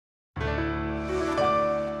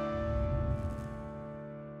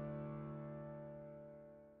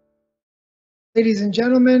Ladies and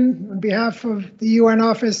gentlemen, on behalf of the UN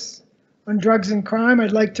Office on Drugs and Crime,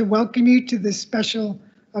 I'd like to welcome you to this special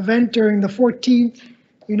event during the 14th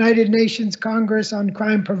United Nations Congress on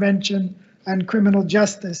Crime Prevention and Criminal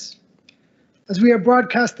Justice. As we are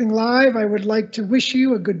broadcasting live, I would like to wish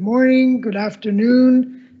you a good morning, good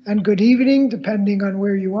afternoon, and good evening, depending on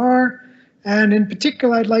where you are. And in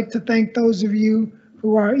particular, I'd like to thank those of you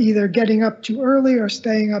who are either getting up too early or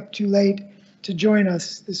staying up too late to join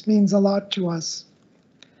us. This means a lot to us.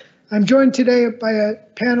 I'm joined today by a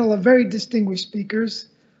panel of very distinguished speakers,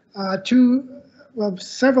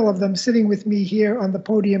 several of them sitting with me here on the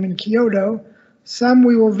podium in Kyoto. Some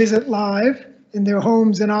we will visit live in their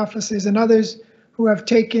homes and offices, and others who have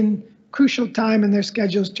taken crucial time in their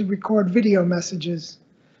schedules to record video messages.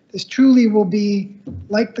 This truly will be,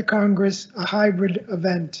 like the Congress, a hybrid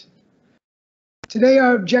event. Today,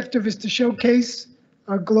 our objective is to showcase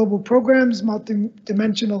our global program's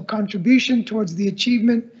multidimensional contribution towards the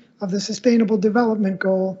achievement of the Sustainable Development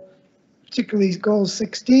Goal, particularly Goal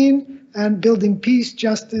 16, and building peace,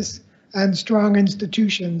 justice, and strong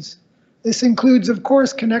institutions. This includes, of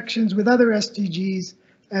course, connections with other SDGs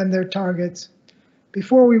and their targets.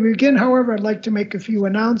 Before we begin, however, I'd like to make a few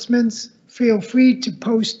announcements. Feel free to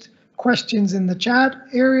post questions in the chat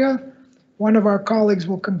area. One of our colleagues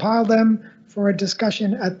will compile them for a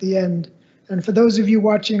discussion at the end. And for those of you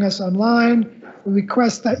watching us online, we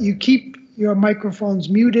request that you keep your microphones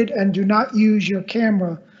muted and do not use your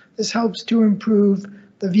camera. This helps to improve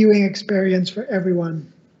the viewing experience for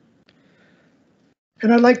everyone.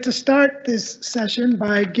 And I'd like to start this session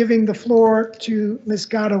by giving the floor to Ms.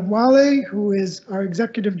 Gada Wale, who is our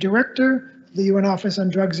Executive Director of the UN Office on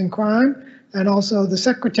Drugs and Crime, and also the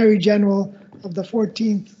Secretary General of the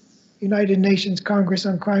 14th United Nations Congress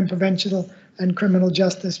on Crime Prevention and Criminal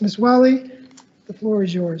Justice. Ms. Wale, the floor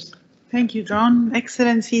is yours. Thank you, John.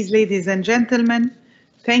 Excellencies, ladies and gentlemen,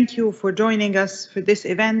 thank you for joining us for this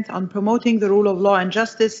event on promoting the rule of law and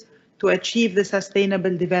justice to achieve the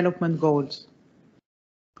Sustainable Development Goals.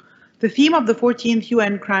 The theme of the 14th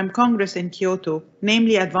UN Crime Congress in Kyoto,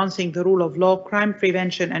 namely advancing the rule of law, crime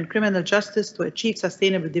prevention, and criminal justice to achieve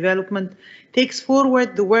sustainable development, takes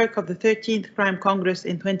forward the work of the 13th Crime Congress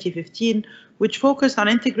in 2015, which focused on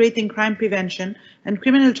integrating crime prevention and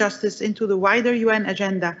criminal justice into the wider UN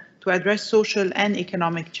agenda to address social and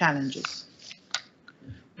economic challenges.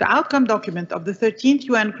 The outcome document of the 13th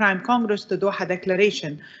UN Crime Congress, the Doha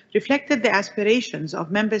Declaration, reflected the aspirations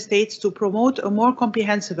of member states to promote a more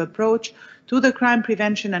comprehensive approach to the crime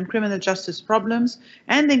prevention and criminal justice problems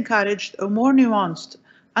and encouraged a more nuanced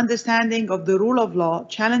understanding of the rule of law,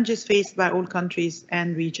 challenges faced by all countries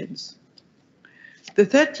and regions. The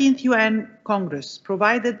 13th UN Congress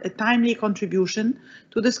provided a timely contribution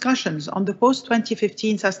to discussions on the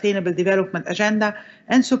post-2015 Sustainable Development Agenda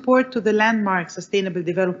and support to the landmark Sustainable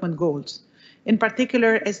Development Goals, in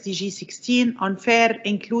particular SDG 16 on fair,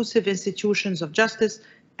 inclusive institutions of justice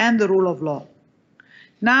and the rule of law.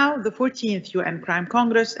 Now, the 14th UN Crime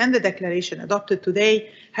Congress and the declaration adopted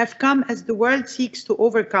today have come as the world seeks to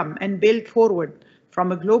overcome and build forward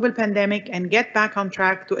from a global pandemic and get back on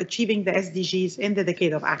track to achieving the SDGs in the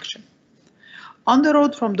decade of action. On the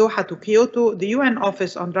road from Doha to Kyoto, the UN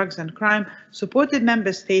Office on Drugs and Crime supported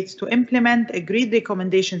member states to implement agreed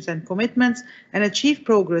recommendations and commitments and achieve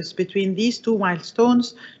progress between these two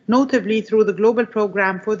milestones, notably through the Global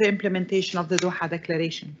Programme for the implementation of the Doha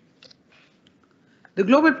Declaration. The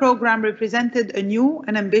Global Programme represented a new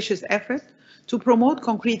and ambitious effort to promote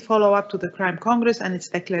concrete follow-up to the Crime Congress and its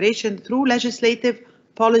declaration through legislative,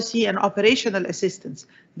 policy, and operational assistance,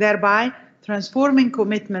 thereby transforming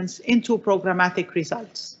commitments into programmatic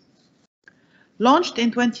results. Launched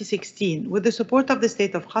in 2016 with the support of the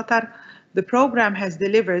State of Qatar, the program has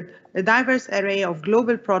delivered a diverse array of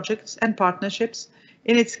global projects and partnerships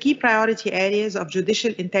in its key priority areas of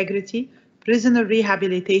judicial integrity, prisoner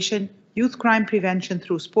rehabilitation, youth crime prevention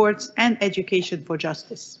through sports, and education for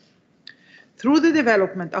justice. Through the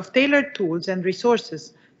development of tailored tools and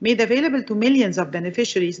resources made available to millions of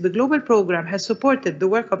beneficiaries, the Global Programme has supported the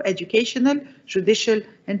work of educational, judicial,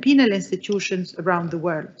 and penal institutions around the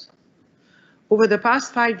world. Over the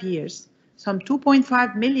past 5 years, some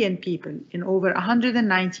 2.5 million people in over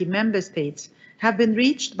 190 member states have been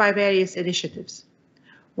reached by various initiatives,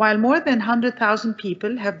 while more than 100,000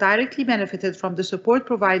 people have directly benefited from the support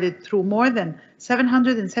provided through more than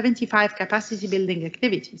 775 capacity-building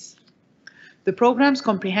activities. The programme's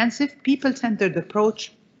comprehensive, people-centered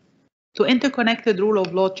approach to interconnected rule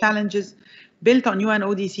of law challenges built on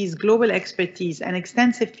UNODC's global expertise and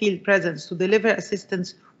extensive field presence to deliver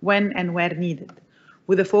assistance when and where needed,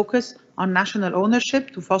 with a focus on national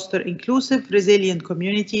ownership to foster inclusive, resilient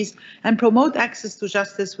communities and promote access to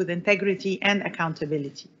justice with integrity and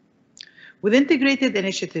accountability. With integrated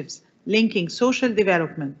initiatives linking social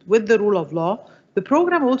development with the rule of law, the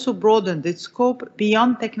program also broadened its scope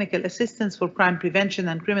beyond technical assistance for crime prevention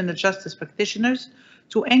and criminal justice practitioners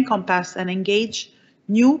to encompass and engage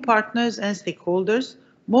new partners and stakeholders,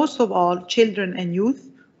 most of all children and youth,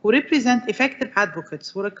 who represent effective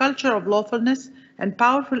advocates for a culture of lawfulness and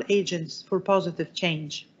powerful agents for positive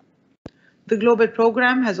change. The Global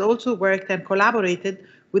Programme has also worked and collaborated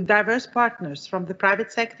with diverse partners from the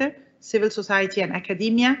private sector, civil society and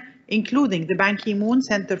academia, including the Ban Ki-moon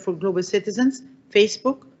Center for Global Citizens,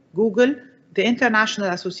 Facebook, Google, the International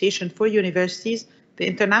Association for Universities, the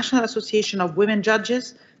International Association of Women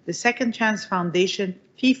Judges, the Second Chance Foundation,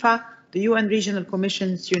 FIFA, the UN Regional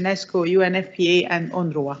Commissions, UNESCO, UNFPA, and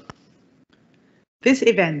UNRWA. This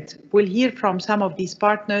event will hear from some of these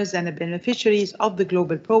partners and the beneficiaries of the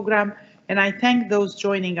Global Programme, and I thank those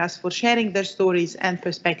joining us for sharing their stories and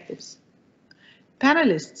perspectives.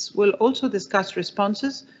 Panelists will also discuss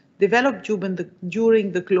responses developed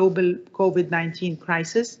during the global COVID-19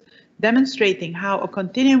 crisis, demonstrating how a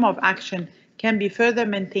continuum of action can be further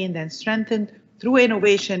maintained and strengthened through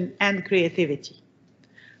innovation and creativity.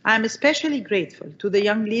 I am especially grateful to the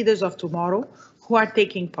young leaders of tomorrow who are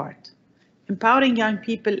taking part. Empowering young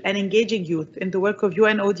people and engaging youth in the work of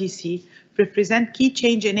UNODC represent key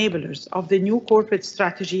change enablers of the new corporate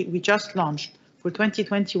strategy we just launched for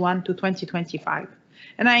 2021 to 2025.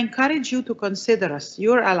 And I encourage you to consider us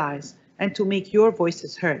your allies and to make your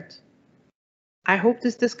voices heard. I hope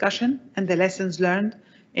this discussion and the lessons learned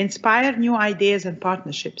inspire new ideas and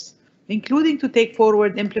partnerships, including to take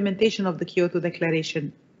forward implementation of the Kyoto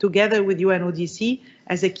Declaration, together with UNODC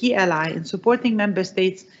as a key ally in supporting member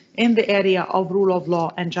states in the area of rule of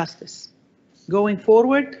law and justice. Going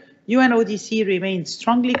forward, UNODC remains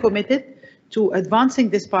strongly committed to advancing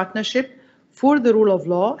this partnership for the rule of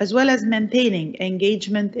law, as well as maintaining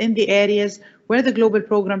engagement in the areas where the Global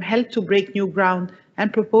Programme helped to break new ground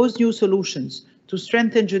and propose new solutions to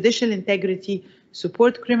strengthen judicial integrity,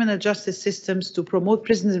 support criminal justice systems, to promote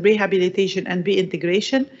prison rehabilitation and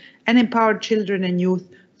reintegration, and empower children and youth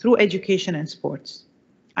through education and sports.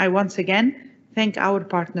 I once again thank our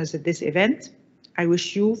partners at this event. I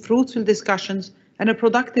wish you fruitful discussions and a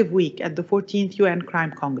productive week at the 14th UN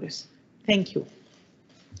Crime Congress. Thank you.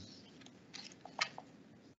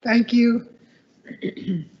 Thank you.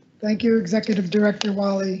 Thank you, Executive Director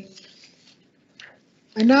Wali.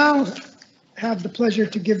 I now have the pleasure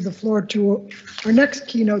to give the floor to our next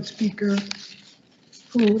keynote speaker,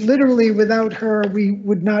 who literally without her, we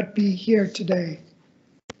would not be here today.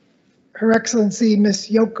 Her Excellency, Ms.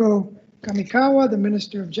 Yoko Kamikawa, the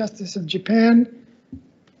Minister of Justice of Japan,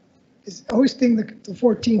 is hosting the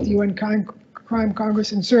 14th UN Crime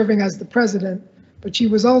Congress and serving as the president, but she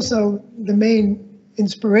was also the main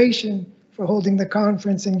inspiration for holding the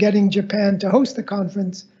conference and getting Japan to host the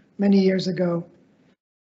conference many years ago.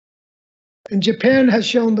 And Japan has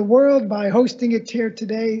shown the world by hosting it here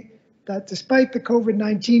today that despite the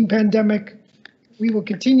COVID-19 pandemic, we will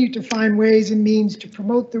continue to find ways and means to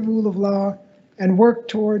promote the rule of law and work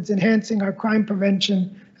towards enhancing our crime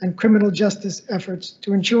prevention and criminal justice efforts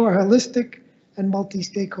to ensure a holistic and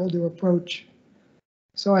multi-stakeholder approach.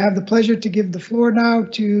 So I have the pleasure to give the floor now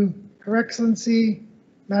to Her Excellency,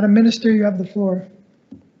 Madam Minister, you have the floor.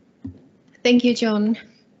 Thank you, John.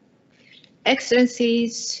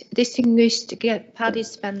 Excellencies, distinguished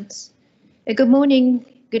participants, good morning,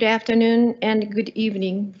 good afternoon, and good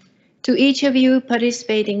evening to each of you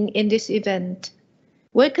participating in this event.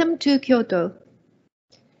 Welcome to Kyoto.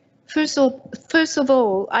 First of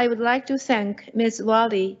all, I would like to thank Ms.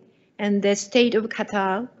 Wali and the State of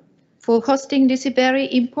Qatar for hosting this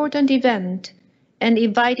very important event and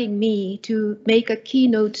inviting me to make a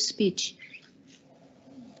keynote speech.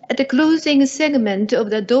 At the closing segment of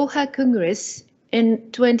the Doha Congress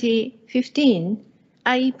in 2015,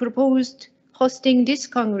 I proposed hosting this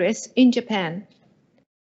Congress in Japan.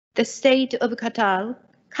 The State of Qatar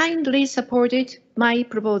kindly supported my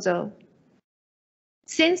proposal.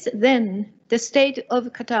 Since then, the State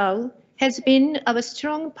of Qatar has been our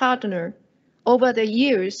strong partner over the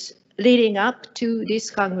years leading up to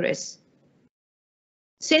this Congress.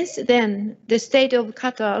 Since then, the State of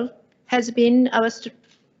Qatar has been our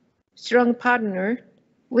strong partner.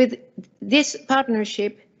 With this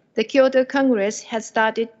partnership, the Kyoto Congress has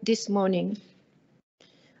started this morning.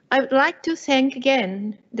 I would like to thank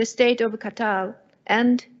again the State of Qatar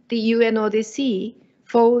and the UNODC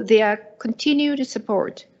for their continued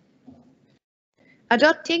support.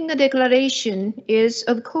 Adopting a declaration is,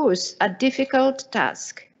 of course, a difficult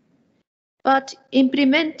task. But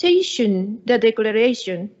implementation, the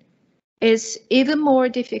declaration, is even more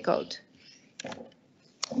difficult.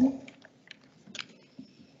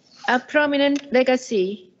 A prominent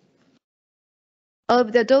legacy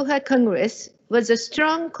of the Doha Congress was a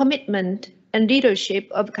strong commitment and leadership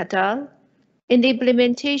of Qatar in the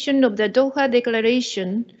implementation of the Doha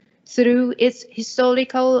Declaration through its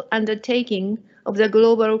historical undertaking of the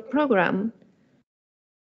Global Programme.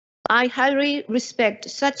 I highly respect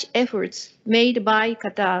such efforts made by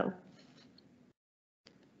Qatar.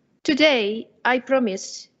 Today, I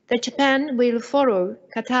promise that Japan will follow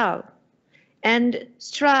Qatar and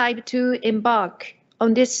strive to embark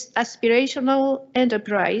on this aspirational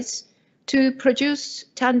enterprise to produce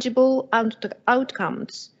tangible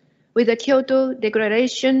outcomes with the Kyoto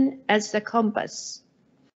Declaration as the compass.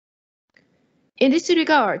 In this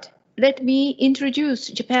regard, let me introduce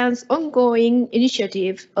Japan's ongoing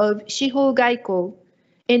initiative of Shiho Gaiko,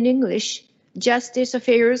 in English, Justice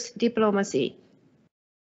Affairs Diplomacy.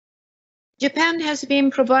 Japan has been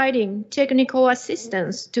providing technical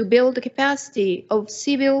assistance to build the capacity of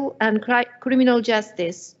civil and criminal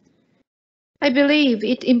justice. I believe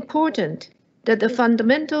it important that the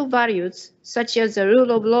fundamental values such as the rule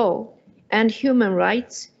of law and human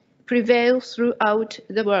rights prevail throughout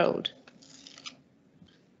the world.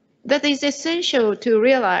 That is essential to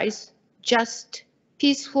realize just,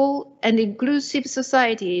 peaceful, and inclusive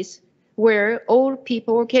societies where all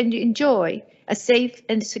people can enjoy a safe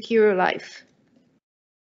and secure life.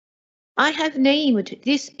 I have named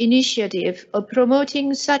this initiative of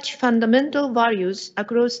promoting such fundamental values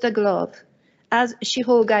across the globe as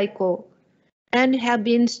Shiho Gaiko and have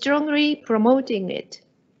been strongly promoting it.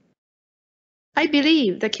 I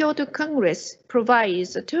believe the Kyoto Congress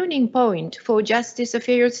provides a turning point for justice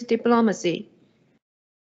affairs diplomacy.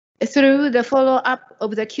 Through the follow-up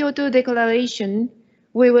of the Kyoto Declaration,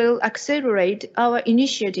 we will accelerate our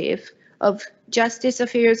initiative of justice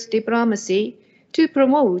affairs diplomacy to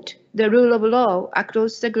promote the rule of law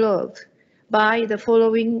across the globe by the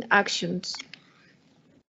following actions.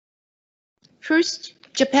 First,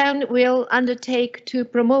 Japan will undertake to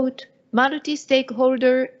promote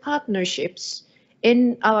multi-stakeholder partnerships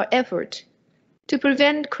in our effort to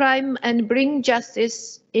prevent crime and bring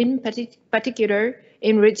justice, in particular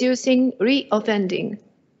in reducing reoffending.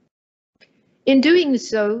 In doing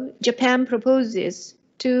so, Japan proposes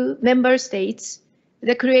to member states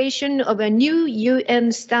the creation of a new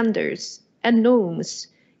UN standards and norms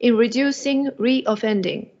in reducing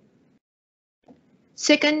reoffending.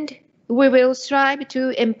 Second, we will strive to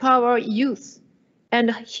empower youth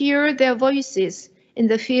and hear their voices in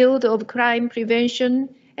the field of crime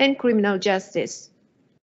prevention and criminal justice.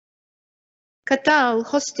 Qatar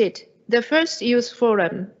hosted the first youth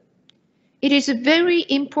forum. It is very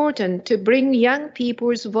important to bring young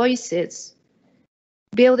people's voices.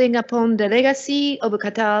 Building upon the legacy of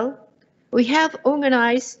Qatar, we have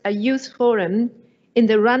organized a youth forum in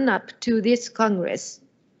the run-up to this Congress,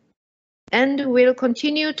 and will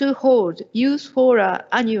continue to hold youth fora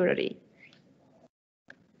annually.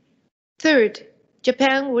 Third,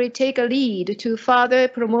 Japan will take a lead to further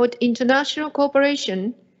promote international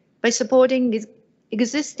cooperation by supporting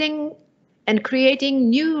existing and creating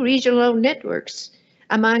new regional networks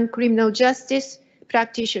among criminal justice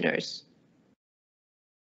practitioners.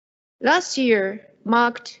 Last year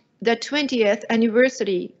marked the 20th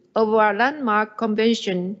anniversary of our landmark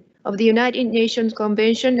convention of the United Nations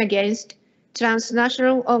Convention Against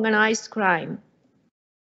Transnational Organized Crime.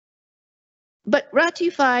 But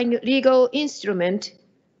ratifying legal instrument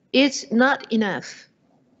is not enough.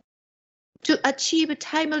 To achieve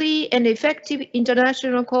timely and effective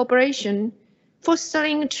international cooperation,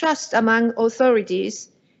 fostering trust among authorities,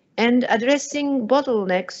 and addressing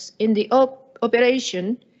bottlenecks in the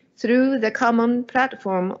operation through the common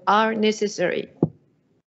platform are necessary.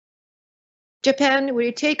 Japan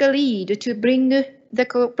will take a lead to bring the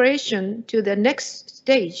cooperation to the next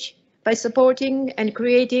stage by supporting and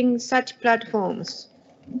creating such platforms.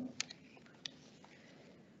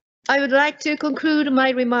 I would like to conclude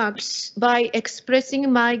my remarks by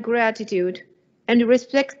expressing my gratitude and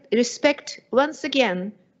respect once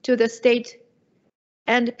again to the state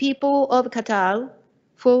and people of Qatar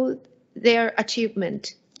for their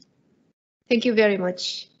achievement. Thank you very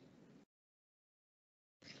much.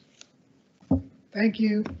 Thank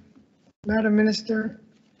you, Madam Minister.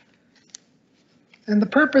 And the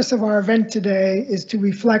purpose of our event today is to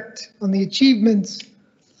reflect on the achievements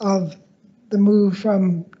of the move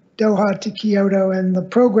from Doha to Kyoto and the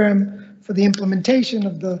program for the implementation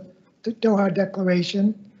of the Doha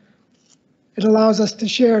Declaration. It allows us to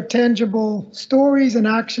share tangible stories and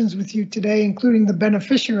actions with you today, including the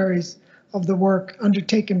beneficiaries of the work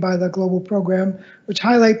undertaken by the global program, which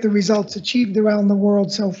highlight the results achieved around the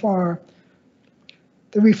world so far.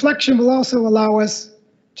 The reflection will also allow us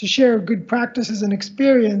to share good practices and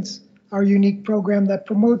experience our unique program that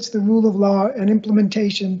promotes the rule of law and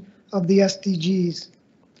implementation of the SDGs.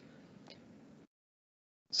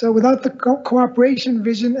 So without the cooperation,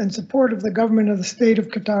 vision, and support of the government of the State of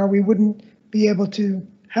Qatar, we wouldn't be able to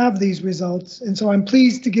have these results. And so I'm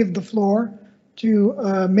pleased to give the floor to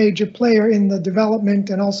a major player in the development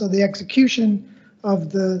and also the execution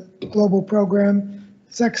of the global program,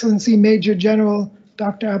 His Excellency Major General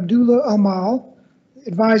Dr. Abdullah Amal,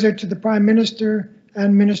 advisor to the Prime Minister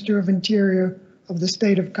and Minister of Interior of the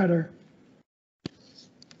State of Qatar.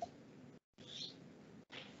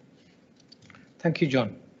 Thank you,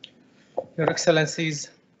 John. Your Excellencies,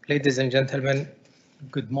 ladies and gentlemen,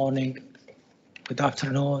 good morning, good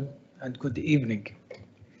afternoon, and good evening.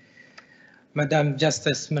 Madam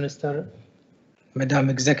Justice Minister, Madam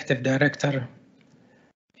Executive Director,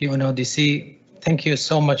 UNODC, thank you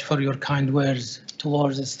so much for your kind words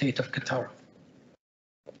towards the State of Qatar.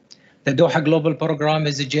 The Doha Global Programme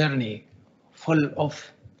is a journey full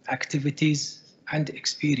of activities and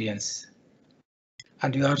experience,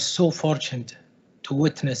 and we are so fortunate to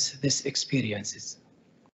witness these experiences.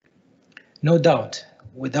 No doubt,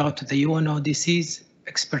 without the UNODC's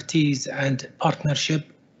expertise and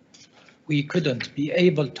partnership, we couldn't be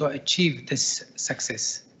able to achieve this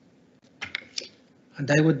success. And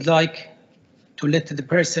I would like to let the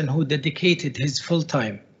person who dedicated his full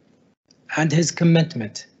time and his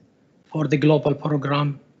commitment for the global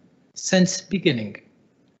program since beginning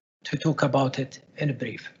to talk about it in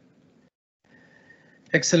brief.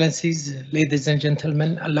 Excellencies, ladies and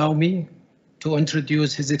gentlemen, allow me to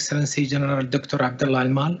introduce His Excellency General Dr. Abdullah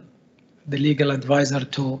Amal, the legal advisor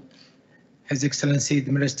to His Excellency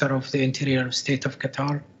the Minister of the Interior of State of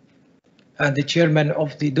Qatar and the chairman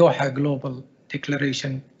of the Doha Global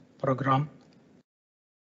Declaration Program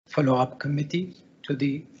Follow-up Committee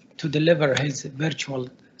to deliver his virtual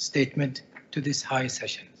statement to this high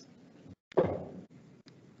session.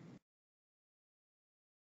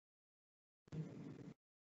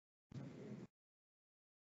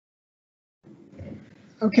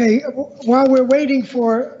 Okay, while we're waiting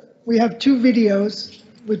we have two videos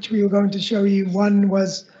which we were going to show you. One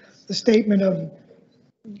was the statement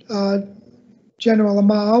of General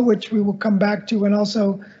Amal, which we will come back to, and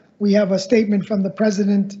also we have a statement from the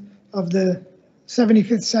President of the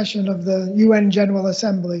 75th session of the UN General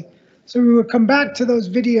Assembly. So we will come back to those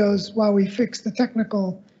videos while we fix the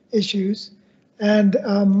technical issues. And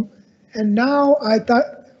now I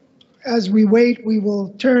thought, as we wait, we will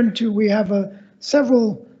turn to, we have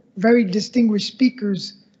several very distinguished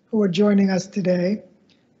speakers who are joining us today,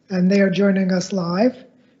 and they are joining us live.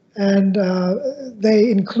 And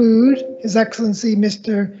they include His Excellency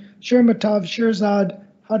Mr. Shermatov Shirzad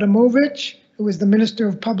Hadamovich, who is the Minister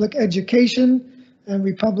of Public Education and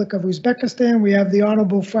Republic of Uzbekistan. We have the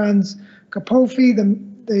Honorable Franz Kapofi,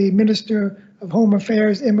 the Minister of Home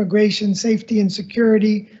Affairs, Immigration, Safety and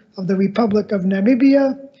Security of the Republic of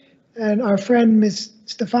Namibia, and our friend Ms.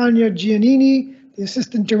 Stefania Giannini, the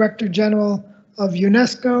Assistant Director General of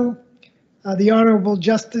UNESCO, the Honorable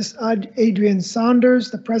Justice Adrian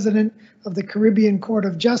Saunders, the President of the Caribbean Court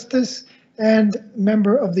of Justice and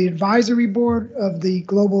member of the Advisory Board of the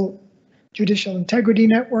Global Judicial Integrity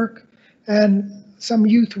Network, and some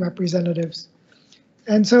youth representatives.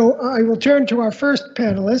 And so I will turn to our first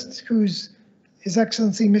panelist, who's His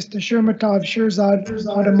Excellency Mr. Shermatov Shirzad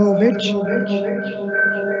Hadamovich,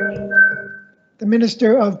 the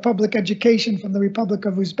Minister of Public Education from the Republic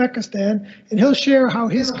of Uzbekistan, and he'll share how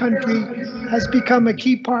his country has become a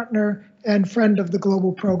key partner and friend of the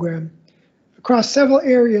global program. Across several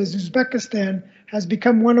areas, Uzbekistan has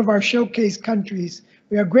become one of our showcase countries.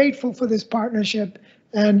 We are grateful for this partnership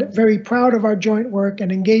and very proud of our joint work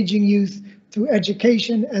and engaging youth through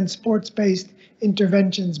education and sports-based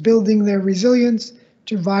interventions, building their resilience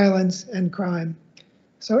to violence and crime.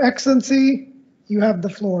 So, Excellency, you have the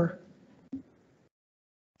floor.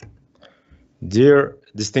 Dear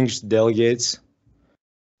distinguished delegates,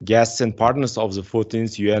 guests and partners of the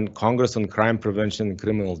 14th UN Congress on Crime Prevention and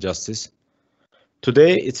Criminal Justice,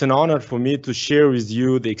 today it's an honor for me to share with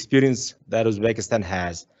you the experience that Uzbekistan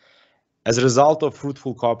has as a result of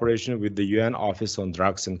fruitful cooperation with the UN Office on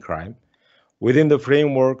Drugs and Crime within the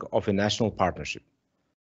framework of a national partnership.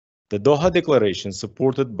 The Doha Declaration,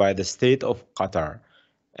 supported by the State of Qatar,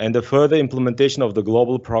 and the further implementation of the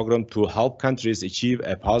global program to help countries achieve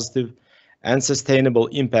a positive and sustainable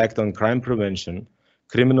impact on crime prevention,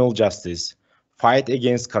 criminal justice, fight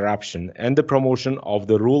against corruption, and the promotion of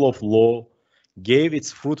the rule of law, gave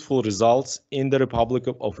its fruitful results in the Republic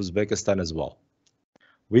of Uzbekistan as well.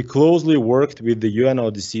 We closely worked with the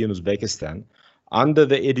UNODC in Uzbekistan under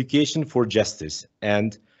the Education for Justice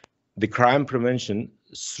and the crime prevention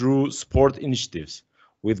through sport initiatives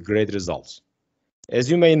with great results. As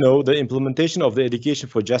you may know, the implementation of the Education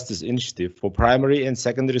for Justice initiative for primary and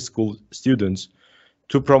secondary school students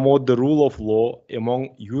to promote the rule of law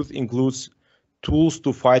among youth includes tools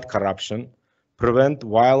to fight corruption, prevent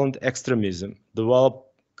violent extremism, develop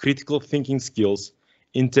critical thinking skills,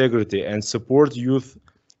 integrity, and support youth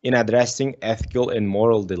in addressing ethical and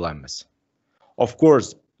moral dilemmas. Of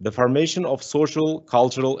course, the formation of social,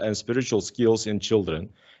 cultural, and spiritual skills in children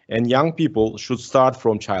and young people should start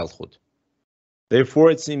from childhood. Therefore,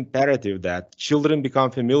 it's imperative that children become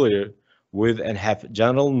familiar with and have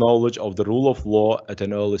general knowledge of the rule of law at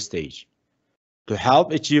an early stage. To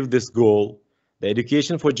help achieve this goal, the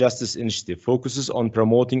Education for Justice initiative focuses on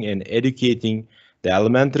promoting and educating the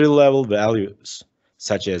elementary level values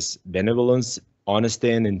such as benevolence,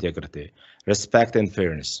 honesty and integrity, respect and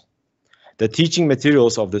fairness. The teaching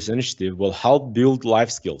materials of this initiative will help build life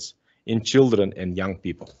skills in children and young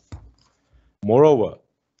people. Moreover,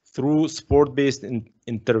 through sport-based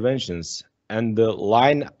interventions and the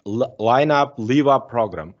Line Up, Live Up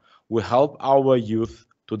program, we help our youth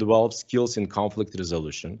to develop skills in conflict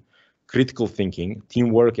resolution, critical thinking,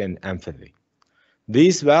 teamwork, and empathy.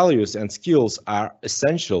 These values and skills are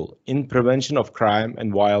essential in prevention of crime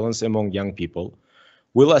and violence among young people,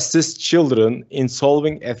 will assist children in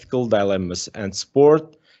solving ethical dilemmas, and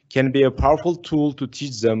sport can be a powerful tool to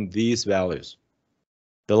teach them these values.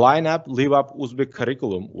 The Line Up, Live Up Uzbek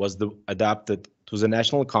curriculum was adapted to the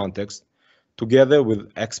national context together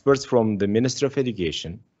with experts from the Ministry of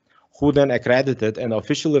Education, who then accredited and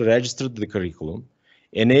officially registered the curriculum,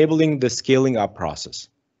 enabling the scaling up process.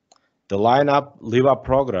 The Line Up, Live Up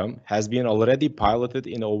program has been already piloted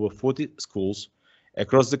in over 40 schools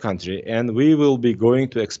across the country, and we will be going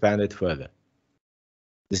to expand it further.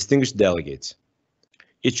 Distinguished delegates,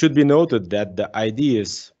 it should be noted that the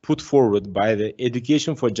ideas put forward by the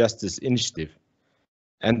Education for Justice initiative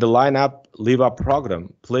and the Line Up, Live Up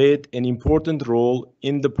program played an important role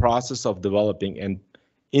in the process of developing and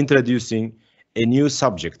introducing a new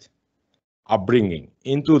subject, upbringing,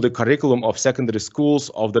 into the curriculum of secondary schools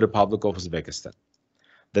of the Republic of Uzbekistan.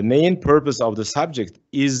 The main purpose of the subject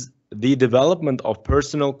is the development of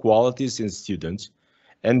personal qualities in students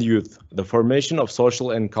and youth, the formation of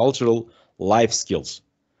social and cultural life skills.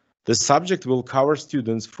 The subject will cover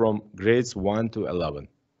students from grades 1 to 11.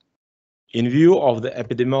 In view of the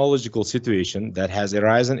epidemiological situation that has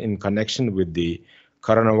arisen in connection with the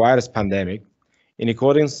coronavirus pandemic, in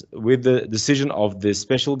accordance with the decision of the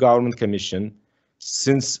Special Government Commission,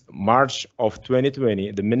 since March of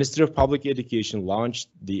 2020, the Ministry of Public Education launched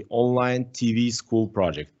the online TV school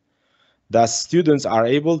project. Thus, students are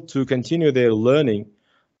able to continue their learning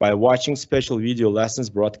by watching special video lessons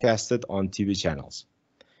broadcasted on TV channels.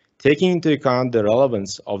 Taking into account the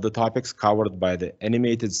relevance of the topics covered by the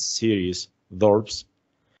animated series DORPS,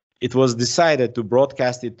 it was decided to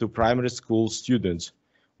broadcast it to primary school students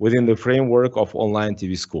within the framework of online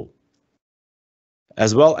TV school,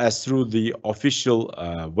 as well as through the official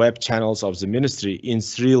web channels of the ministry in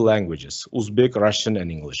 3 languages, Uzbek, Russian,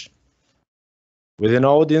 and English. With an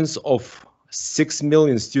audience of 6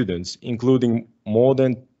 million students, including more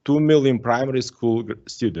than 2 million primary school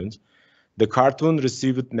students, the cartoon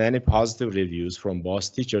received many positive reviews from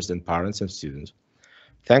both teachers and parents and students.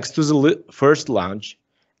 Thanks to the first launch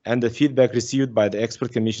and the feedback received by the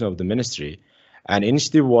expert commission of the ministry, an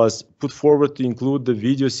initiative was put forward to include the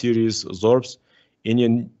video series ZORPS in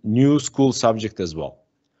a new school subject as well.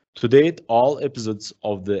 To date, all episodes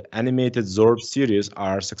of the animated ZORPS series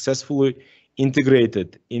are successfully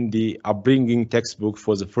integrated in the upbringing textbook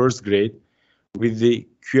for the first grade with the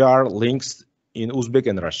QR links in Uzbek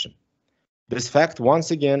and Russian. This fact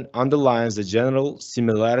once again underlines the general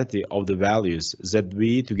similarity of the values that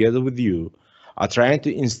we, together with you, are trying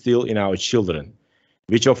to instill in our children,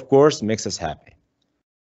 which of course makes us happy.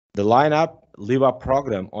 The Line Up, Live Up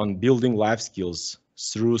program on building life skills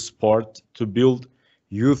through sport to build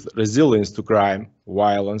youth resilience to crime,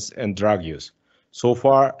 violence, and drug use. So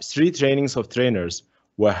far, 3 trainings of trainers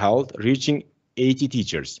were held, reaching 80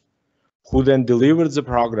 teachers, who then delivered the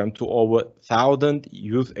program to over 1,000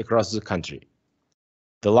 youth across the country.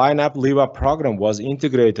 The Line Up, Live Up program was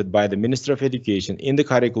integrated by the Ministry of Education in the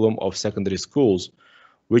curriculum of secondary schools,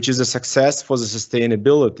 which is a success for the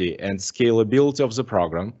sustainability and scalability of the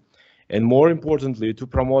program, and more importantly, to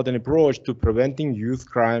promote an approach to preventing youth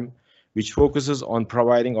crime, which focuses on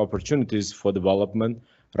providing opportunities for development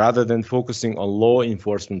rather than focusing on law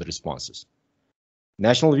enforcement responses.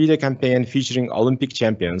 national video campaign featuring Olympic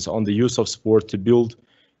champions on the use of sport to build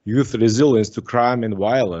youth resilience to crime and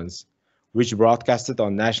violence, which broadcasted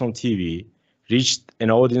on national TV, reached an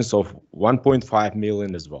audience of 1.5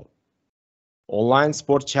 million as well. Online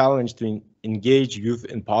sport challenge to engage youth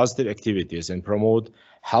in positive activities and promote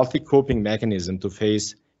healthy coping mechanism to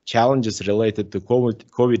face challenges related to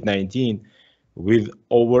COVID-19 with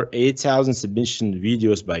over 8,000 submission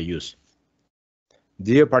videos by youth.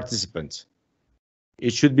 Dear participants,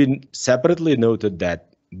 it should be separately noted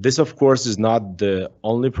that this, of course, is not the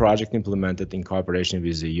only project implemented in cooperation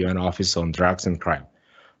with the UN Office on Drugs and Crime.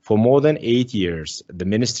 For more than 8 years, the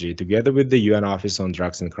Ministry, together with the UN Office on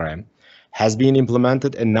Drugs and Crime, has been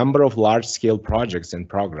implemented a number of large-scale projects and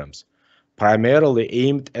programs, primarily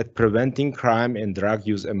aimed at preventing crime and drug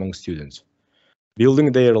use among students,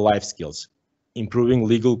 building their life skills, improving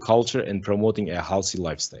legal culture, and promoting a healthy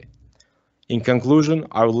lifestyle. In conclusion,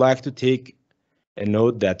 I would like to take a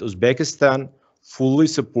note that Uzbekistan fully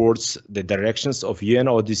supports the directions of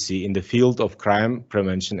UNODC in the field of crime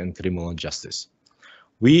prevention and criminal justice.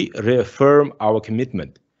 We reaffirm our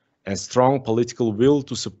commitment and strong political will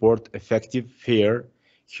to support effective, fair,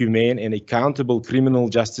 humane, and accountable criminal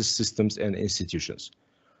justice systems and institutions.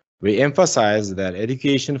 We emphasize that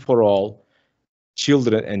education for all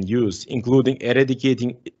children and youth, including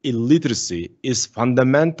eradicating illiteracy, is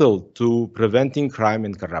fundamental to preventing crime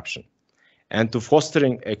and corruption, and to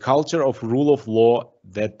fostering a culture of rule of law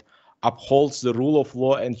that upholds the rule of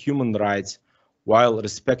law and human rights while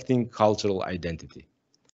respecting cultural identity.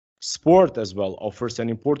 Sport as well offers an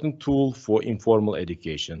important tool for informal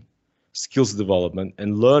education, skills development,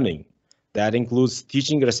 and learning that includes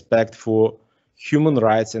teaching respect for human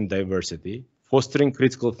rights and diversity, fostering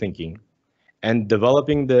critical thinking, and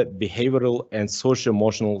developing the behavioral and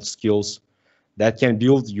socio-emotional skills that can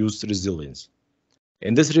build youth resilience.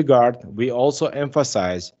 In this regard, we also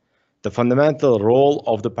emphasize the fundamental role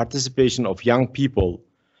of the participation of young people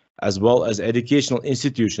as well as educational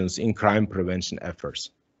institutions in crime prevention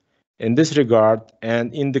efforts. In this regard,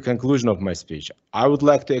 and in the conclusion of my speech, I would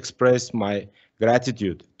like to express my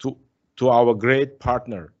gratitude to our great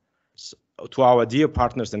partners, to our dear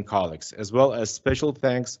partners and colleagues, as well as special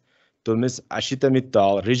thanks to Ms. Ashita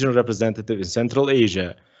Mittal, Regional Representative in Central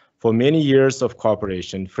Asia, for many years of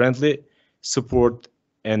cooperation, friendly support,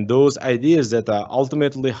 and those ideas that are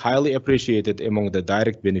ultimately highly appreciated among the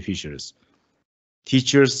direct beneficiaries,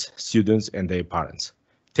 teachers, students, and their parents.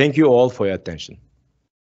 Thank you all for your attention.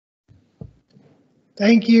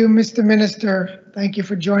 Thank you, Mr. Minister. Thank you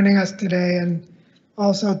for joining us today. And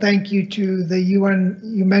also thank you to the UN,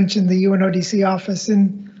 you mentioned the UNODC office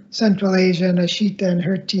in Central Asia and Ashita and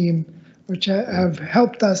her team, which have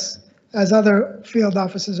helped us as other field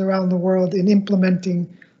offices around the world in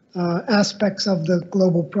implementing aspects of the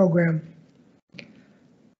global program.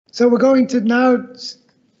 So we're going to now,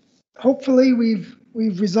 hopefully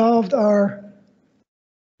we've resolved our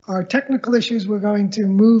technical issues. We're going to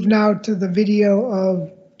move now to the video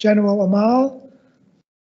of General Amal.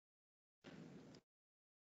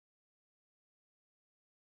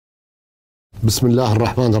 بسم الله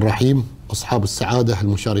الرحمن الرحيم. أصحاب السعادة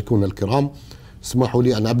المشاركون الكرام، اسمحوا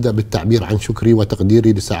لي أن أبدأ بالتعبير عن شكري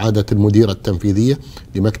وتقديري لسعادة المديرة التنفيذية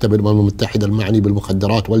لمكتب الأمم المتحدة المعني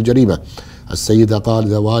بالمخدرات والجريمة السيدة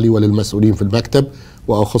غادة والي، وللمسؤولين في المكتب،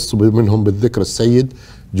 وأخص منهم بالذكر السيد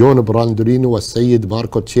جون براندولينو والسيد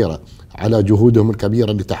ماركو تشيرا على جهودهم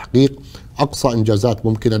الكبيرة لتحقيق أقصى إنجازات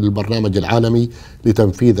ممكنة للبرنامج العالمي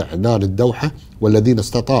لتنفيذ إعلان الدوحة، والذين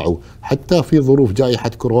استطاعوا حتى في ظروف جائحة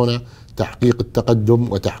كورونا تحقيق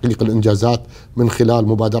التقدم وتحقيق الإنجازات من خلال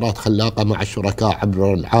مبادرات خلاقة مع الشركاء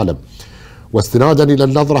عبر العالم. واستنادا إلى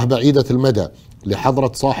النظرة بعيدة المدى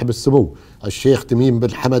لحضرة صاحب السمو الشيخ تميم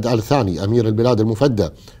بن حمد آل ثاني أمير البلاد المفدى،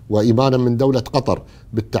 وإيمانا من دولة قطر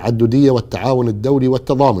بالتعددية والتعاون الدولي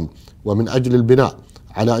والتضامن، ومن أجل البناء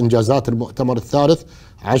على إنجازات المؤتمر الثالث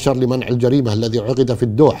عشر لمنع الجريمة الذي عقد في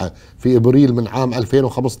الدوحة في إبريل من عام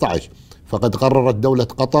 2015، فقد قررت دولة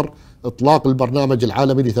قطر إطلاق البرنامج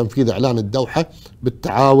العالمي لتنفيذ إعلان الدوحة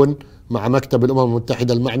بالتعاون مع مكتب الأمم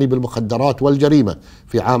المتحدة المعني بالمخدرات والجريمة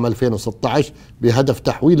في عام 2016 بهدف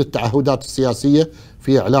تحويل التعهدات السياسية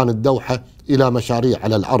في إعلان الدوحة إلى مشاريع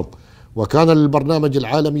على الأرض. وكان للبرنامج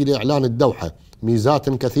العالمي لإعلان الدوحة ميزات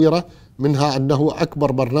كثيرة، منها أنه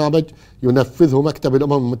أكبر برنامج ينفذه مكتب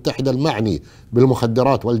الأمم المتحدة المعني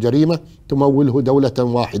بالمخدرات والجريمة تموله دولة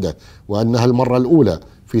واحدة، وأنها المرة الأولى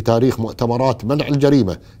في تاريخ مؤتمرات منع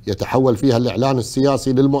الجريمة يتحول فيها الإعلان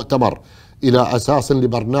السياسي للمؤتمر إلى أساس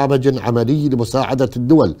لبرنامج عملي لمساعدة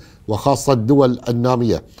الدول وخاصة الدول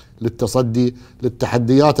النامية للتصدي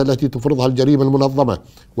للتحديات التي تفرضها الجريمة المنظمة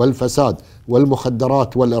والفساد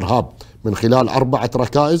والمخدرات والإرهاب، من خلال 4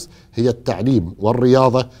 ركائز هي التعليم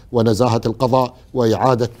والرياضة ونزاهة القضاء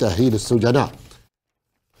وإعادة تأهيل السجناء.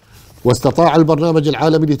 واستطاع البرنامج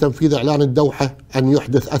العالمي لتنفيذ إعلان الدوحة أن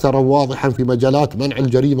يحدث أثرا واضحا في مجالات منع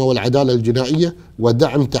الجريمة والعدالة الجنائية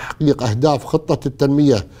ودعم تحقيق أهداف خطة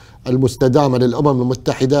التنمية المستدامة للأمم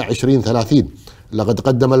المتحدة 2030. لقد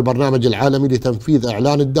قدم البرنامج العالمي لتنفيذ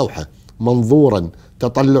إعلان الدوحة منظورا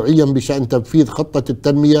تطلعيا بشأن تنفيذ خطة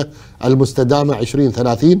التنمية المستدامة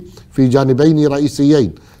 2030 في جانبين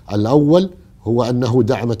رئيسيين. الأول هو أنه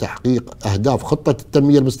دعم تحقيق أهداف خطة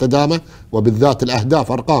التنمية المستدامة وبالذات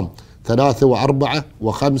الأهداف أرقام 3 و4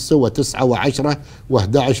 و5 و9 و10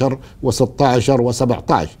 و11 و16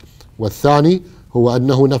 و17. والثاني هو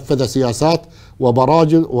أنه نفذ سياسات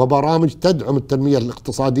وبرامج تدعم التنمية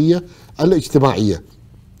الاقتصادية الاجتماعية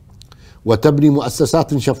وتبني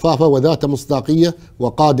مؤسسات شفافة وذات مصداقية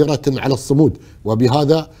وقادرة على الصمود.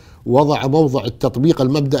 وبهذا وضع موضع التطبيق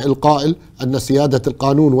المبدأ القائل أن سيادة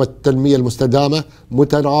القانون والتنمية المستدامة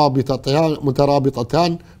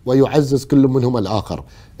مترابطتان ويعزز كل منهما الآخر.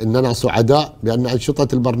 إننا سعداء بأن أنشطة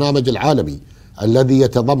البرنامج العالمي الذي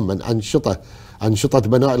يتضمن أنشطة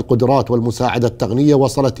بناء القدرات والمساعدة التقنية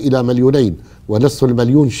وصلت إلى 2.5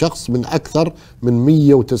 مليون شخص من أكثر من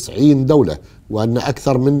 190 دولة، وأن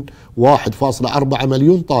أكثر من 1.4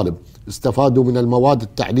 مليون طالب استفادوا من المواد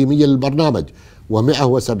التعليمية للبرنامج،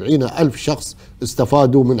 و170 ألف شخص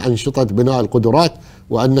استفادوا من أنشطة بناء القدرات،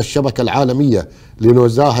 وأن الشبكة العالمية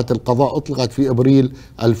لنزاهة القضاء أطلقت في أبريل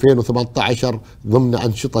 2018 ضمن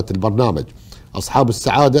أنشطة البرنامج. أصحاب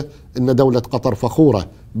السعادة، إن دولة قطر فخورة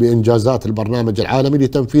بإنجازات البرنامج العالمي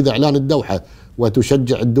لتنفيذ إعلان الدوحة،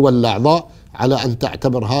 وتشجع الدول الأعضاء على أن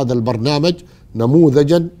تعتبر هذا البرنامج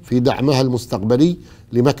نموذجا في دعمها المستقبلي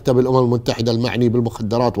لمكتب الأمم المتحدة المعني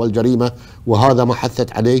بالمخدرات والجريمة، وهذا ما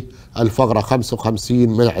حثت عليه الفقرة 55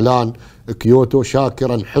 من إعلان كيوتو.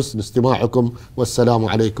 شاكرا حسن استماعكم، والسلام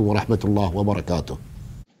عليكم ورحمة الله وبركاته.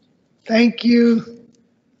 Thank you,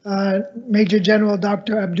 Major General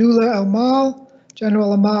Dr. Abdullah Al-Mal.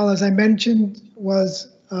 General Al-Mal, as I mentioned, was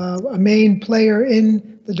a main player in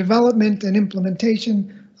the development and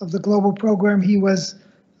implementation of the global program. He was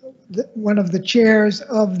one of the chairs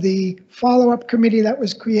of the follow-up committee that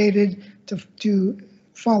was created to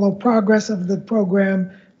follow progress of the program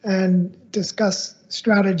and discuss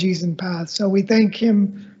strategies and paths. So we thank him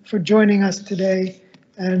for joining us today,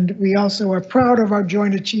 and we also are proud of our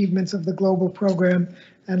joint achievements of the global program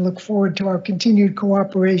and look forward to our continued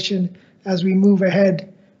cooperation as we move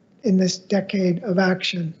ahead in this decade of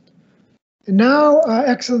action. And now,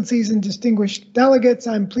 Excellencies and distinguished delegates,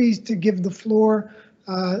 I'm pleased to give the floor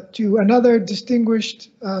to another distinguished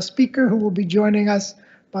speaker who will be joining us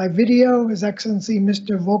by video, His Excellency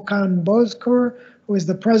Mr. Volkan Bozkır, who is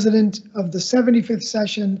the President of the 75th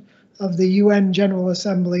session of the UN General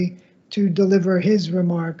Assembly, to deliver his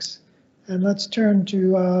remarks. And let's turn to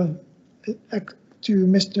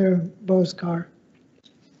Mr. Bozkır.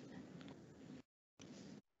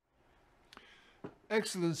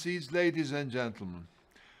 Excellencies, ladies and gentlemen,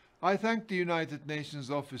 I thank the United Nations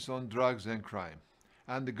Office on Drugs and Crime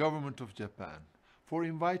and the Government of Japan for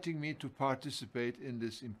inviting me to participate in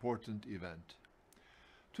this important event.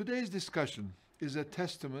 Today's discussion is a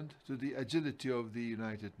testament to the agility of the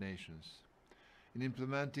United Nations. In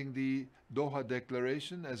implementing the Doha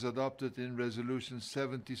Declaration as adopted in Resolution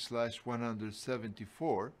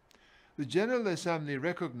 70/174, the General Assembly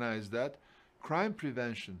recognized that crime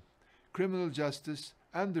prevention, criminal justice,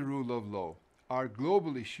 and the rule of law are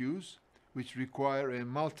global issues which require a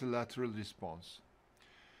multilateral response.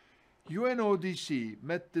 UNODC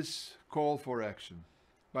met this call for action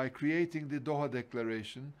by creating the Doha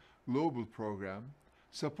Declaration Global Programme,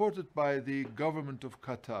 supported by the Government of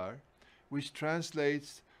Qatar, which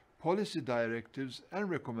translates policy directives and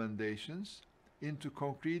recommendations into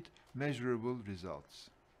concrete, measurable results.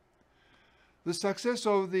 The success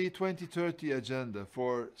of the 2030 Agenda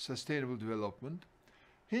for Sustainable Development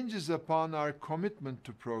hinges upon our commitment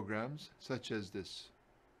to programs such as this.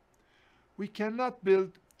 We cannot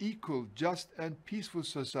build equal, just, and peaceful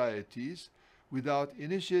societies without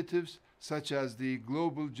initiatives such as the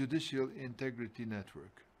Global Judicial Integrity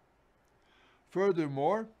Network.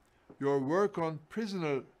 Furthermore, your work on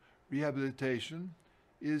prisoner rehabilitation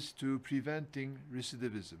is to preventing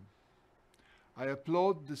recidivism. I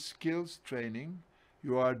applaud the skills training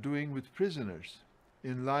you are doing with prisoners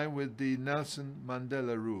in line with the Nelson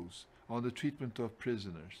Mandela rules on the treatment of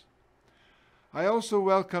prisoners. I also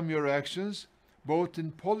welcome your actions both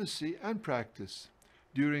in policy and practice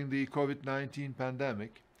during the COVID-19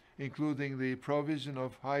 pandemic, including the provision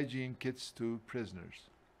of hygiene kits to prisoners.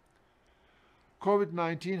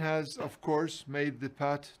 COVID-19 has, of course, made the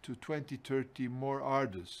path to 2030 more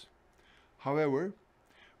arduous. However,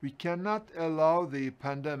 we cannot allow the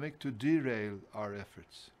pandemic to derail our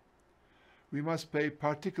efforts. We must pay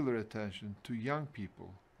particular attention to young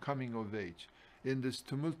people coming of age in this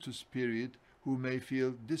tumultuous period who may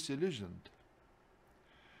feel disillusioned.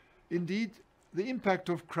 Indeed, the impact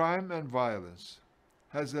of crime and violence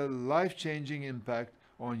has a life-changing impact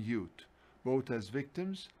on youth, both as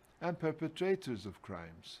victims and perpetrators of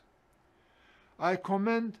crimes. I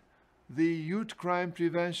commend the Youth Crime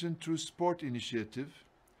Prevention Through Sport initiative,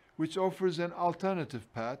 which offers an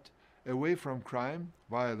alternative path away from crime,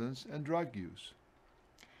 violence, and drug use.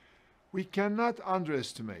 We cannot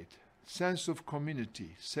underestimate sense of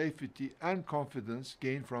community, safety, and confidence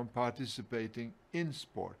gained from participating in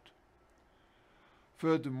sport.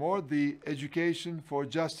 Furthermore, the Education for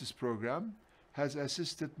Justice program has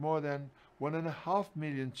assisted more than 1.5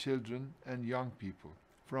 million children and young people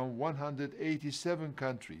from 187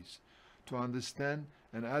 countries to understand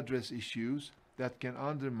and address issues that can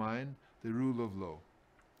undermine the rule of law.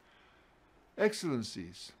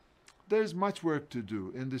 Excellencies, there is much work to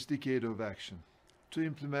do in this decade of action to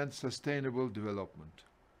implement sustainable development.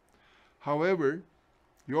 However,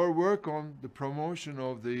 your work on the promotion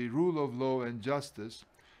of the rule of law and justice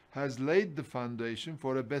has laid the foundation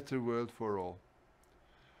for a better world for all.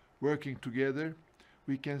 Working together,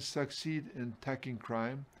 we can succeed in tackling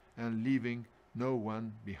crime and leaving no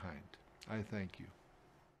one behind. I thank you.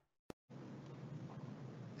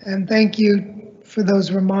 And thank you for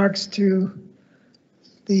those remarks to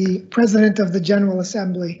the President of the General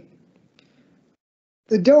Assembly.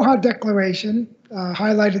 The Doha Declaration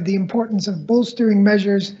highlighted the importance of bolstering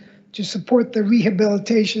measures to support the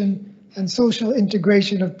rehabilitation and social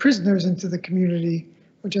integration of prisoners into the community,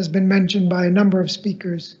 which has been mentioned by a number of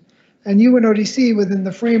speakers. And UNODC, within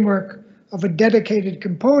the framework of a dedicated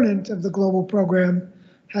component of the global program,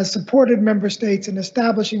 has supported member states in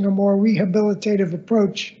establishing a more rehabilitative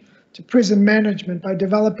approach to prison management by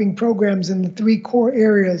developing programs in the 3 core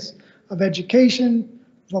areas of education,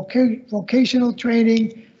 vocational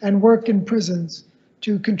training, and work in prisons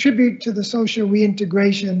to contribute to the social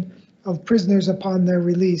reintegration of prisoners upon their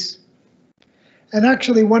release. And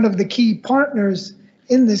actually, one of the key partners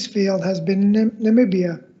in this field has been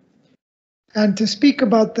Namibia. And to speak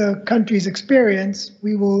about the country's experience,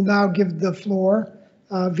 we will now give the floor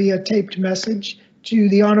via taped message to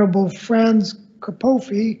the Honorable Franz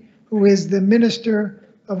Kopofi, who is the Minister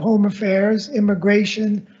of Home Affairs,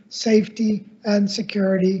 Immigration, Safety, and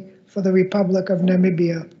Security for the Republic of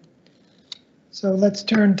Namibia. So let's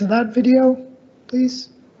turn to that video, please.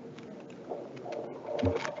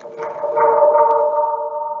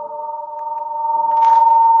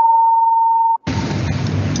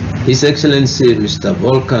 His Excellency Mr.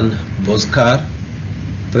 Volkan Bozkır,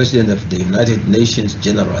 President of the United Nations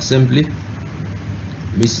General Assembly,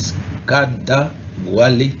 Mrs. Kada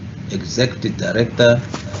Wali, Executive Director,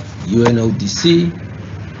 UNODC,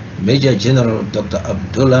 Major General Dr.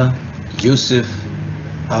 Abdullah Yusuf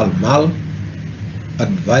Al-Mal,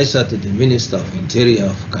 Advisor to the Minister of Interior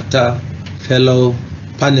of Qatar, fellow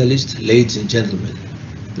panelists, ladies and gentlemen.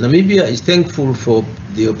 Namibia is thankful for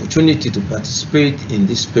the opportunity to participate in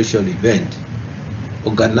this special event,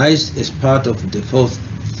 organized as part of the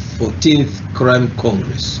 14th Crime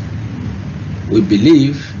Congress. We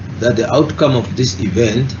believe that the outcome of this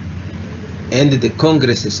event and the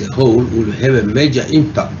Congress as a whole will have a major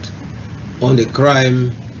impact on the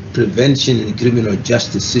crime prevention and criminal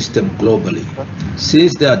justice system globally.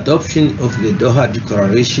 Since the adoption of the Doha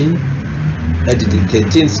Declaration at the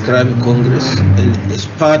 13th Crime Congress and as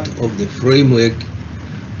part of the framework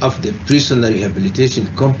of the prisoner rehabilitation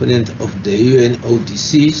component of the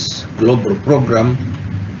UNODC's Global Programme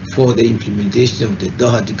for the implementation of the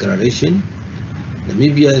Doha Declaration,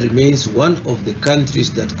 Namibia remains one of the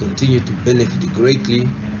countries that continue to benefit greatly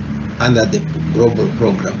under the Global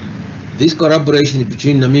Programme. This collaboration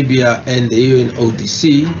between Namibia and the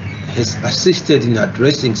UNODC has assisted in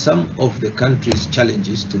addressing some of the country's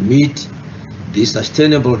challenges to meet the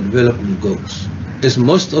Sustainable Development Goals. As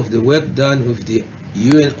most of the work done with the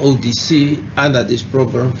UNODC under this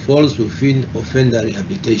program falls within offender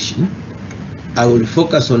rehabilitation, I will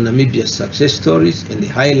focus on Namibia's success stories and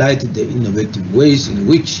highlight the innovative ways in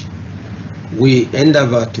which we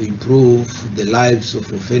endeavor to improve the lives of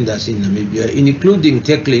offenders in Namibia, including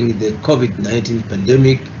tackling the COVID-19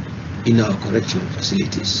 pandemic in our correctional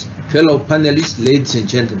facilities. Fellow panelists, ladies and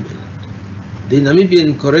gentlemen, the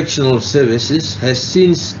Namibian Correctional Services has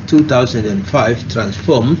since 2005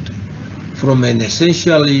 transformed from an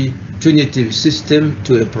essentially punitive system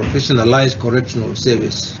to a professionalized correctional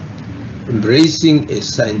service embracing a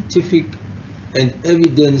scientific and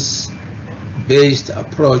evidence-based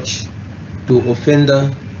approach to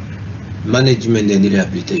offender management and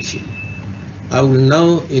rehabilitation. I will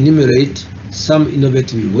now enumerate some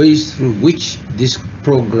innovative ways through which this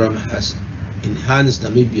program has enhanced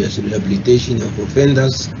Namibia's rehabilitation of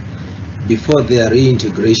offenders before their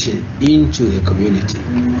reintegration into the community.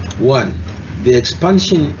 1. The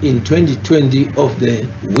expansion in 2020 of the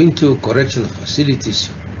Winter Correctional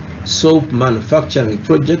Facilities soap manufacturing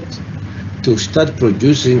project to start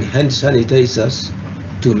producing hand sanitizers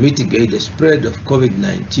to mitigate the spread of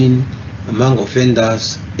COVID-19 among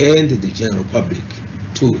offenders and the general public.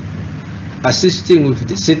 2. Assisting with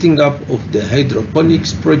the setting up of the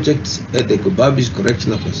hydroponics projects at the Gobabis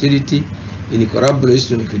Correctional Facility in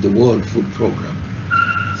collaboration with the World Food Programme.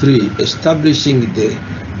 3. Establishing the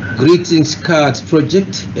Greetings Cards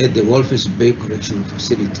project at the Wolfers Bay Correctional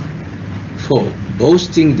Facility. 4.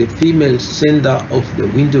 Boasting the female sender of the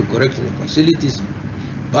Winter Correctional Facilities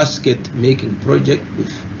basket making project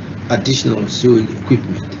with additional sewing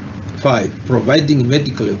equipment. 5. Providing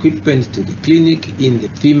medical equipment to the clinic in the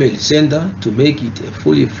female sender to make it a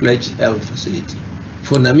fully fledged health facility.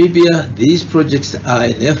 For Namibia, these projects are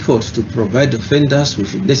an effort to provide offenders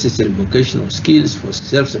with necessary vocational skills for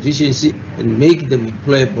self-sufficiency and make them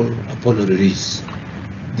employable upon release.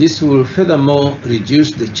 This will furthermore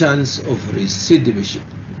reduce the chance of recidivism.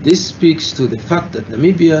 This speaks to the fact that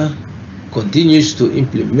Namibia continues to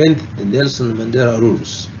implement the Nelson Mandela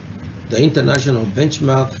rules, the international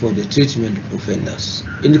benchmark for the treatment of offenders.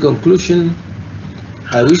 In conclusion,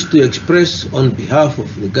 I wish to express on behalf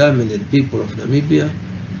of the government and people of Namibia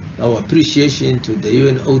our appreciation to the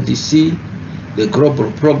UNODC, the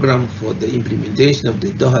Global Programme for the implementation of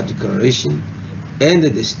the Doha Declaration, and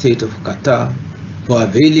the State of Qatar for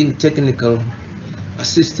availing technical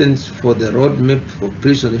assistance for the roadmap for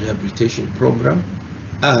prison rehabilitation program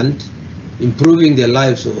and improving the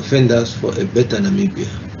lives of offenders for a better Namibia.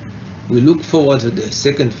 We look forward to the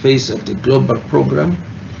second phase of the global program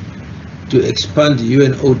to expand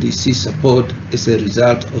UNODC support as a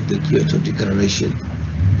result of the Kyoto Declaration.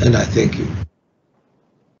 And I thank you.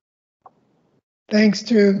 Thanks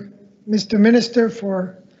to Mr. Minister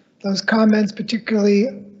for those comments,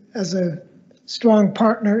 particularly as a strong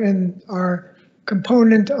partner in our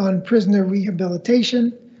component on prisoner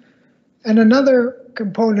rehabilitation. And another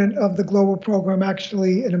component of the global program,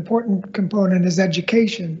 actually an important component, is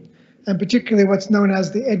education, and particularly what's known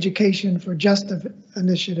as the Education for Justice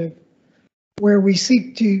Initiative, where we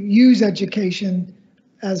seek to use education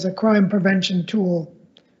as a crime prevention tool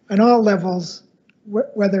on all levels,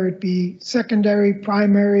 whether it be secondary,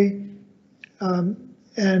 primary,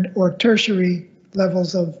 or tertiary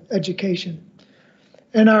levels of education.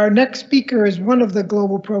 And our next speaker is one of the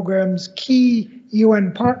global program's key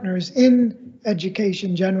UN partners in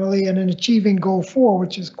education generally and in achieving Goal 4,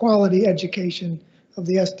 which is quality education of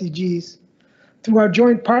the SDGs. Through our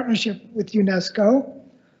joint partnership with UNESCO,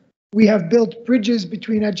 we have built bridges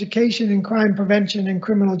between education and crime prevention and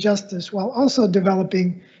criminal justice, while also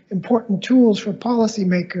developing important tools for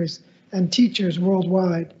policymakers and teachers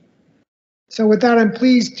worldwide. So with that, I'm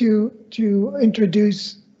pleased to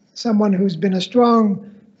introduce someone who's been a strong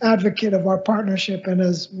advocate of our partnership and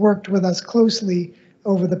has worked with us closely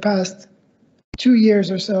over the past 2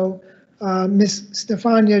 years or so, Ms.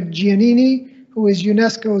 Stefania Giannini, who is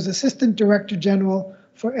UNESCO's Assistant Director General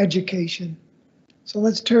for Education. So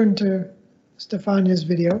let's turn to Stefania's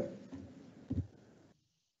video.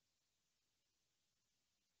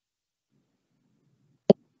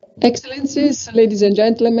 Excellencies, ladies and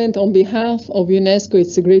gentlemen, on behalf of UNESCO,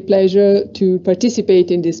 it's a great pleasure to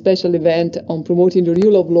participate in this special event on promoting the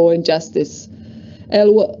rule of law and justice.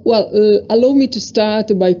 Allow me to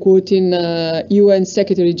start by quoting UN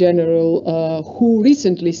Secretary General, who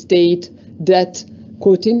recently stated that,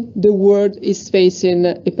 quoting, "the world is facing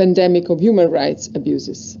a pandemic of human rights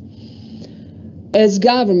abuses." As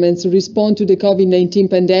governments respond to the COVID-19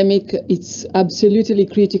 pandemic, it's absolutely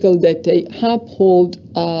critical that they uphold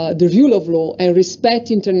the rule of law and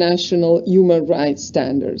respect international human rights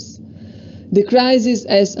standards. The crisis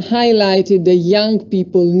has highlighted that young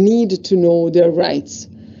people need to know their rights,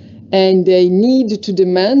 and they need to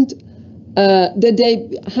demand that they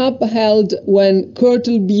upheld when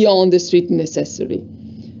curtailed beyond the strict necessary.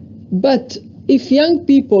 But if young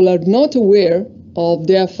people are not aware of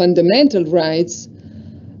their fundamental rights,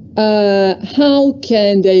 how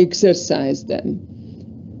can they exercise them?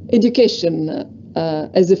 Education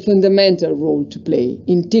has a fundamental role to play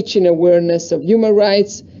in teaching awareness of human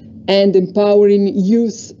rights and empowering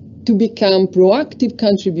youth to become proactive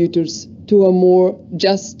contributors to a more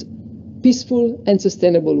just, peaceful, and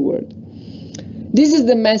sustainable world. This is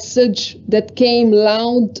the message that came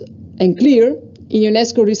loud and clear in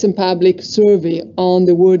UNESCO's recent public survey on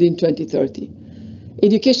the world in 2030.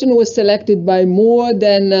 Education was selected by more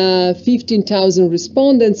than 15,000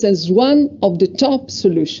 respondents as one of the top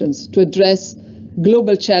solutions to address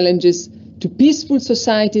global challenges to peaceful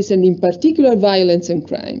societies and in particular violence and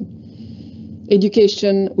crime.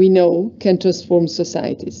 Education, we know, can transform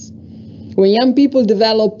societies. When young people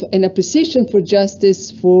develop an appreciation for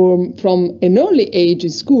justice from an early age in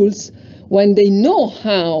schools, when they know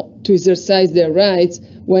how to exercise their rights,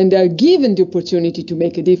 when they are given the opportunity to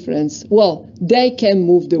make a difference, well, they can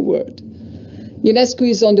move the world. UNESCO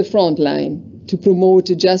is on the front line to promote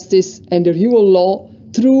justice and the rule of law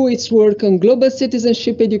through its work on global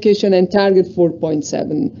citizenship education and target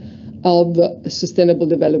 4.7 of Sustainable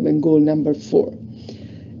Development Goal number 4.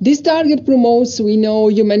 This target promotes, we know,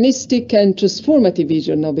 humanistic and transformative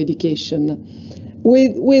vision of education.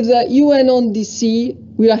 With UNODC,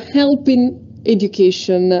 we are helping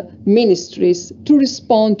education ministries to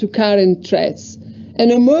respond to current threats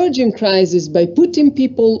and emerging crises by putting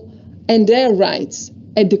people and their rights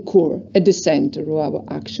at the core, at the center of our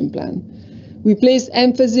action plan. We place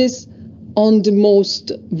emphasis on the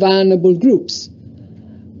most vulnerable groups.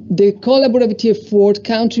 The collaborative effort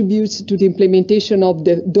contributes to the implementation of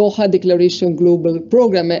the Doha Declaration Global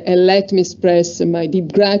Programme, and let me express my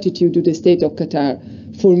deep gratitude to the State of Qatar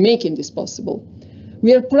for making this possible.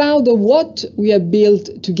 We are proud of what we have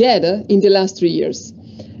built together in the last 3 years.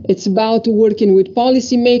 It's about working with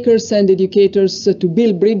policymakers and educators to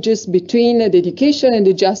build bridges between the education and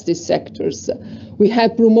the justice sectors. We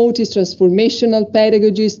have promoted transformational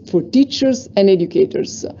pedagogies for teachers and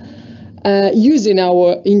educators, using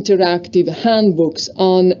our interactive handbooks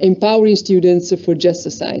on empowering students for just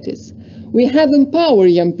societies. We have empowered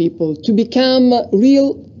young people to become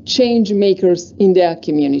real change makers in their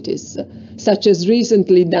communities, such as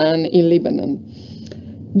recently done in Lebanon.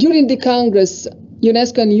 During the Congress,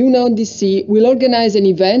 UNESCO and UNODC will organize an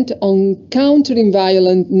event on countering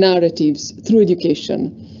violent narratives through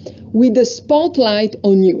education, with a spotlight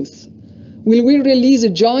on youth. We will release a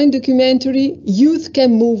joint documentary, Youth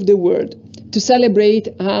Can Move the World, to celebrate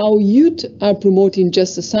how youth are promoting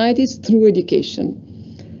just societies through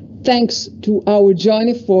education. Thanks to our joint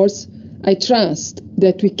efforts, I trust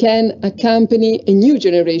that we can accompany a new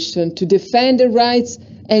generation to defend their rights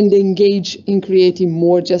and engage in creating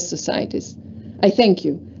more just societies. I thank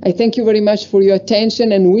you. I thank you very much for your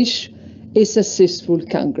attention and wish a successful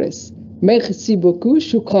Congress. Merci beaucoup.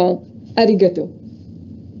 Shukran. Arigato.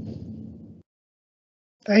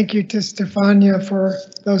 Thank you to Stefania for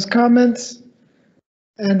those comments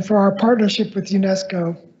and for our partnership with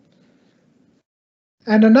UNESCO.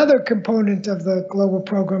 And another component of the global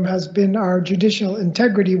program has been our judicial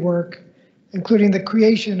integrity work, including the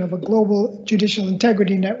creation of a global judicial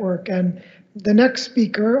integrity network. And the next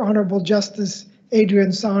speaker, Honorable Justice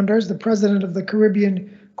Adrian Saunders, the President of the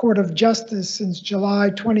Caribbean Court of Justice since July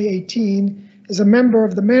 2018, is a member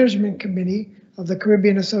of the Management Committee of the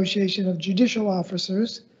Caribbean Association of Judicial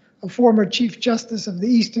Officers, a former Chief Justice of the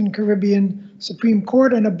Eastern Caribbean Supreme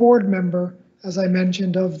Court, and a board member, as I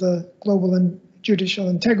mentioned, of the Global Judicial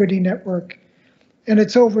Integrity Network. In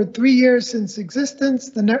its over 3 years since existence,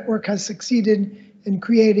 the network has succeeded in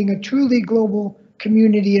creating a truly global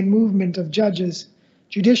community and movement of judges,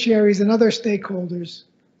 judiciaries, and other stakeholders,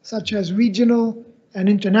 such as regional and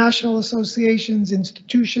international associations,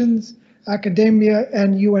 institutions, academia,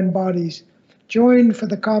 and UN bodies, joined for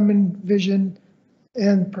the common vision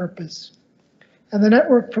and purpose. And the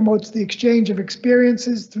network promotes the exchange of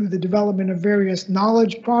experiences through the development of various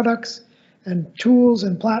knowledge products and tools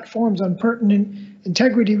and platforms on pertinent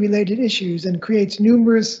integrity-related issues, and creates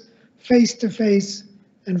numerous face-to-face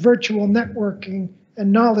and virtual networking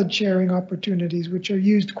and knowledge-sharing opportunities, which are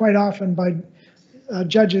used quite often by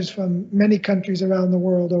judges from many countries around the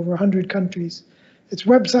world, over 100 countries. Its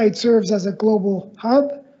website serves as a global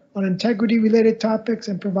hub on integrity-related topics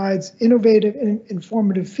and provides innovative and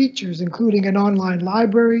informative features, including an online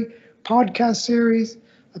library, podcast series,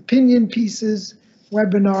 opinion pieces,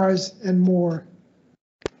 webinars, and more.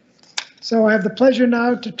 So I have the pleasure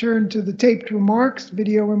now to turn to the taped remarks,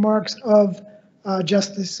 video remarks of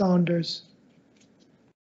Justice Saunders.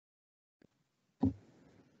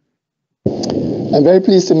 I'm very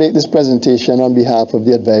pleased to make this presentation on behalf of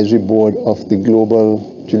the Advisory Board of the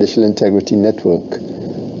Global Judicial Integrity Network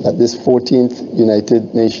at this 14th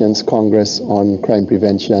United Nations Congress on Crime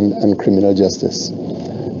Prevention and Criminal Justice.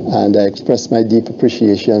 And I express my deep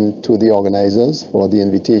appreciation to the organizers for the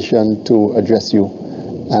invitation to address you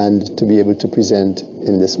and to be able to present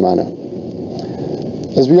in this manner.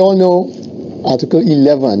 As we all know, Article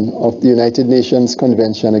 11 of the United Nations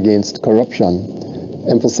Convention Against Corruption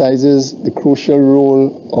emphasizes the crucial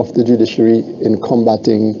role of the judiciary in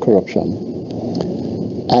combating corruption.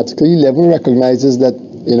 Article 11 recognizes that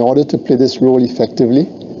in order to play this role effectively,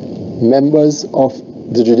 members of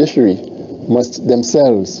the judiciary must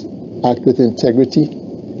themselves act with integrity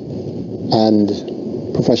and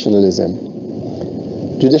professionalism.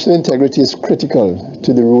 Judicial integrity is critical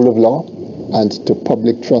to the rule of law and to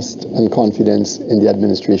public trust and confidence in the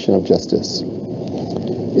administration of justice.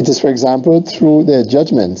 It is, for example, through their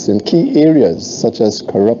judgments in key areas such as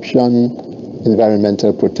corruption,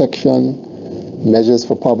 environmental protection, measures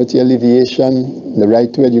for poverty alleviation, the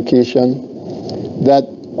right to education, that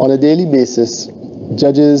on a daily basis,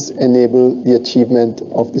 judges enable the achievement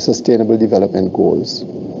of the Sustainable Development Goals.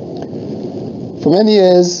 For many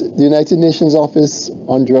years, the United Nations Office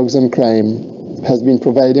on Drugs and Crime has been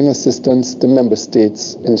providing assistance to member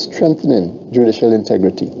states in strengthening judicial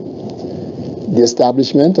integrity. The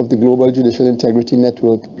establishment of the Global Judicial Integrity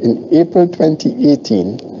Network in April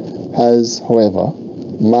 2018 has, however,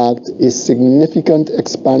 marked a significant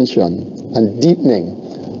expansion and deepening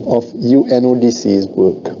of UNODC's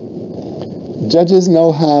work. Judges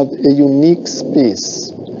now have a unique space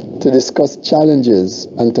to discuss challenges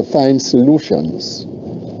and to find solutions,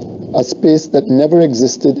 a space that never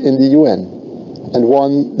existed in the UN and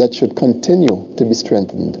one that should continue to be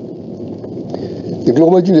strengthened. The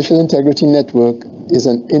Global Judicial Integrity Network is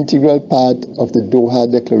an integral part of the Doha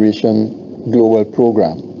Declaration Global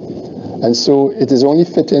Programme, and so it is only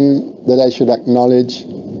fitting that I should acknowledge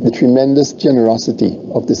the tremendous generosity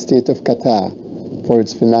of the State of Qatar for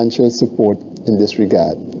its financial support in this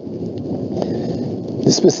regard.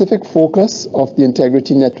 The specific focus of the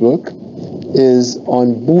Integrity Network is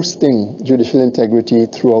on boosting judicial integrity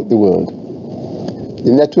throughout the world.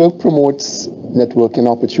 The network promotes networking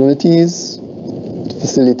opportunities,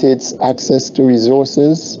 facilitates access to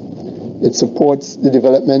resources, it supports the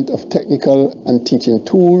development of technical and teaching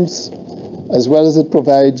tools, as well as it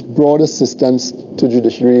provides broad assistance to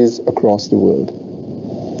judiciaries across the world.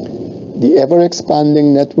 The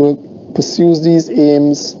ever-expanding network pursues these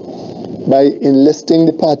aims by enlisting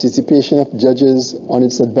the participation of judges on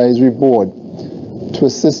its advisory board to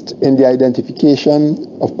assist in the identification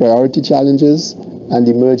of priority challenges and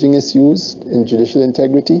emerging issues in judicial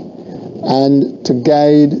integrity, and to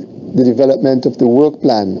guide the development of the work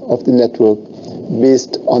plan of the network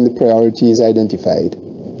based on the priorities identified.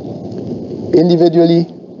 Individually,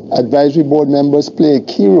 advisory board members play a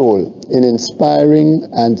key role in inspiring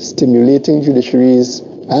and stimulating judiciaries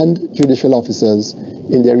and judicial officers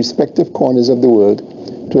in their respective corners of the world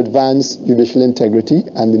to advance judicial integrity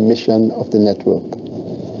and the mission of the network.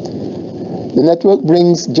 The network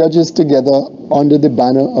brings judges together under the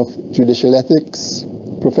banner of judicial ethics,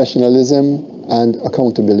 professionalism, and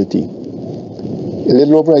accountability. A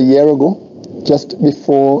little over a year ago, just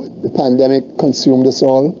before the pandemic consumed us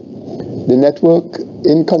all, the network,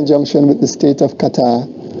 in conjunction with the State of Qatar,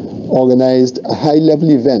 organized a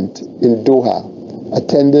high-level event in Doha,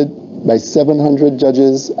 attended by 700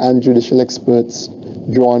 judges and judicial experts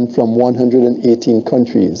drawn from 118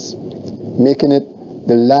 countries, making it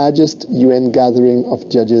the largest UN gathering of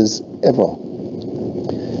judges ever.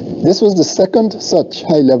 This was the second such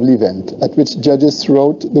high-level event at which judges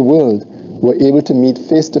throughout the world were able to meet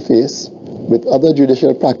face-to-face with other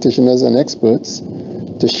judicial practitioners and experts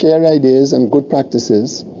to share ideas and good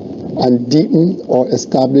practices and deepen or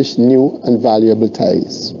establish new and valuable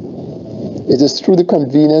ties. It is through the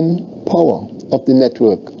convening power of the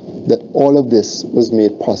network that all of this was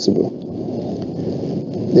made possible.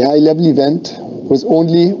 The high-level event was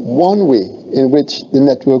only one way in which the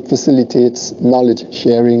network facilitates knowledge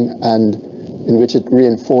sharing and in which it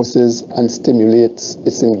reinforces and stimulates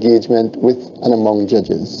its engagement with and among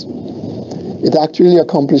judges. It actually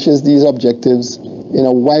accomplishes these objectives in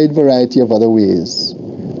a wide variety of other ways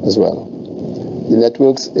as well. The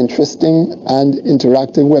network's interesting and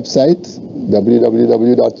interactive website,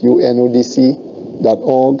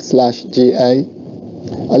 www.unodc.org/JI,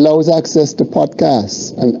 allows access to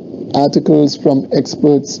podcasts and articles from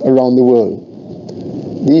experts around the world.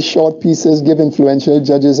 These short pieces give influential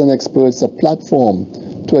judges and experts a platform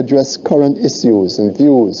to address current issues and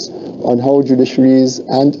views on how judiciaries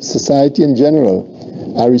and society in general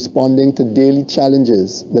are responding to daily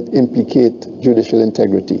challenges that implicate judicial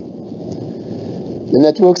integrity. The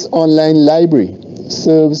network's online library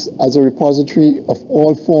serves as a repository of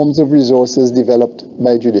all forms of resources developed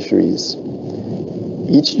by judiciaries.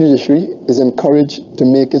 Each judiciary is encouraged to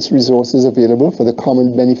make its resources available for the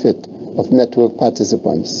common benefit of network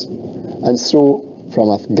participants. And so, from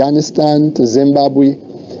Afghanistan to Zimbabwe,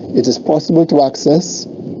 it is possible to access,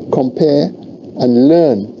 compare, and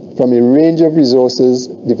learn from a range of resources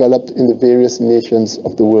developed in the various nations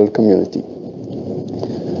of the world community.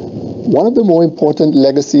 One of the more important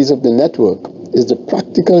legacies of the network is the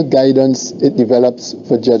practical guidance it develops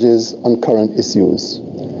for judges on current issues.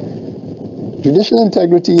 Judicial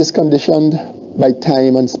integrity is conditioned by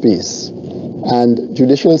time and space, and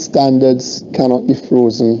judicial standards cannot be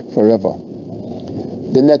frozen forever.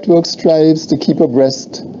 The network strives to keep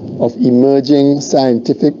abreast of emerging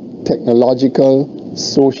scientific, technological,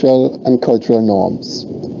 social, and cultural norms.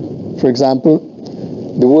 For example,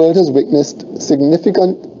 the world has witnessed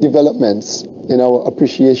significant developments in our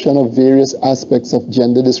appreciation of various aspects of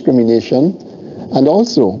gender discrimination and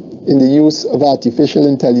also in the use of artificial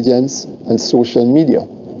intelligence and social media.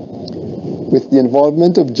 With the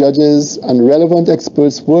involvement of judges and relevant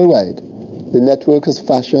experts worldwide, the network has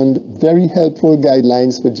fashioned very helpful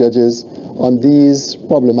guidelines for judges on these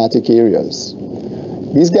problematic areas.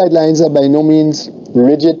 These guidelines are by no means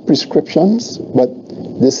rigid prescriptions, but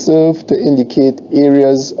they serve to indicate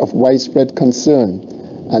areas of widespread concern,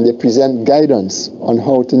 and they present guidance on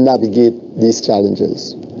how to navigate these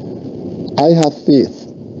challenges. I have faith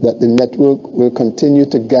that the network will continue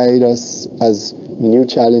to guide us as new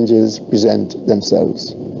challenges present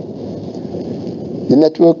themselves. The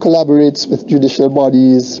network collaborates with judicial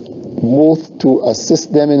bodies both to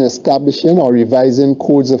assist them in establishing or revising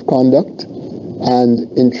codes of conduct and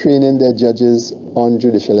in training their judges on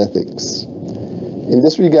judicial ethics. In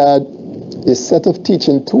this regard, a set of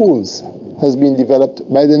teaching tools has been developed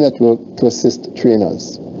by the network to assist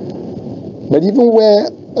trainers. But even where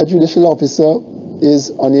a judicial officer is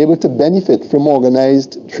unable to benefit from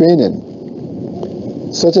organized training,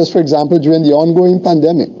 such as, for example, during the ongoing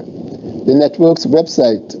pandemic, the network's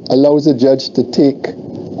website allows a judge to take,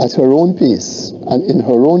 at her own pace and in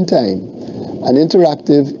her own time, an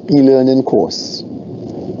interactive e-learning course.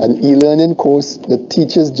 An e-learning course that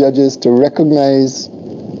teaches judges to recognize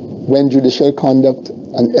when judicial conduct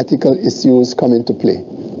and ethical issues come into play,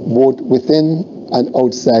 both within and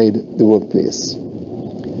outside the workplace.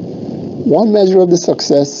 One measure of the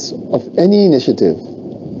success of any initiative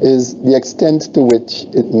is the extent to which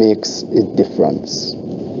it makes a difference.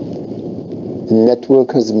 The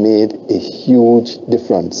network has made a huge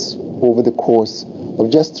difference over the course of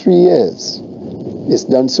just 3 years. It's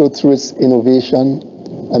done so through its innovation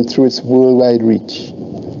and through its worldwide reach.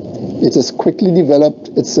 It has quickly developed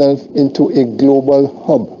itself into a global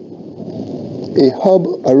hub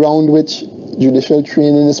around which judicial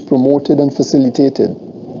training is promoted and facilitated,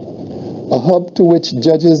 a hub to which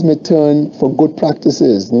judges may turn for good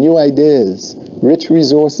practices, new ideas, rich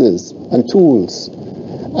resources and tools,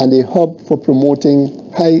 and a hub for promoting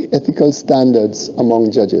high ethical standards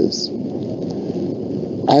among judges.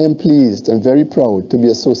 I am pleased and very proud to be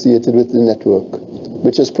associated with the network,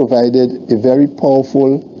 which has provided a very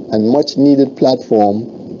powerful and much needed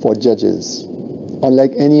platform for judges,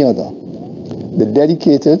 unlike any other. The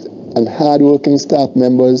dedicated and hard-working staff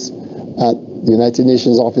members at the United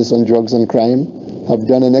Nations Office on Drugs and Crime have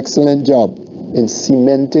done an excellent job in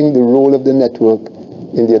cementing the role of the network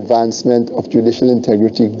in the advancement of judicial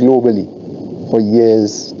integrity globally for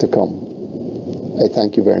years to come. I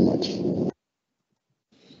thank you very much.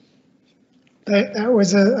 That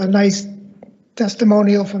was a nice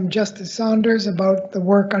testimonial from Justice Saunders about the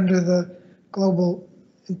work under the Global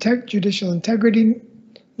Judicial Integrity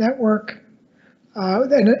Network.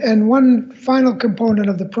 And one final component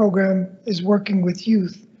of the program is working with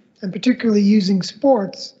youth, and particularly using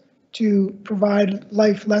sports to provide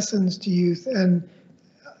life lessons to youth and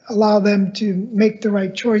allow them to make the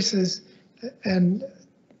right choices and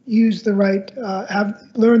use the right,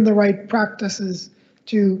 learn the right practices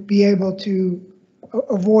to be able to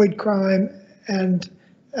avoid crime and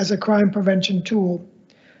as a crime prevention tool.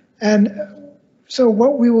 And so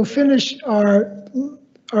what we will finish our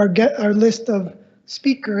list of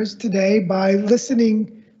speakers today by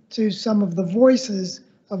listening to some of the voices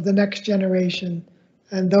of the next generation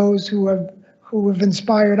and those who have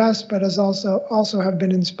inspired us, but has also have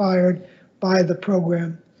been inspired by the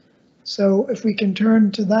program. So if we can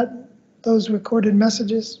turn to those recorded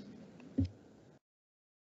messages.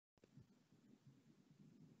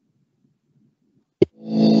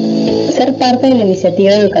 Ser parte de la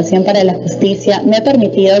iniciativa de Educación para la Justicia me ha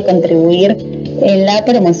permitido contribuir en la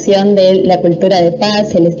promoción de la cultura de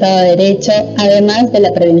paz, el Estado de Derecho, además de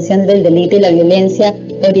la prevención del delito y la violencia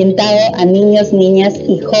orientado a niños, niñas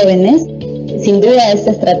y jóvenes, Sin duda,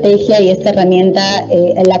 esta estrategia y esta herramienta,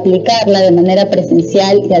 el aplicarla de manera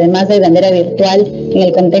presencial y además de manera virtual en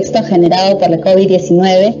el contexto generado por la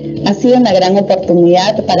COVID-19, ha sido una gran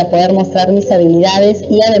oportunidad para poder mostrar mis habilidades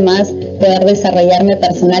y además poder desarrollarme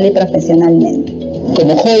personal y profesionalmente.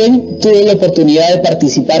 Como joven, tuve la oportunidad de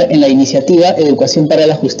participar en la iniciativa Educación para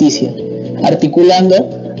la Justicia, articulando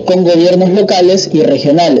con gobiernos locales y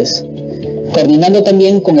regionales, coordinando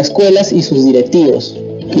también con escuelas y sus directivos,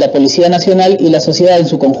 la Policía Nacional y la sociedad en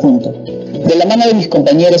su conjunto. De la mano de mis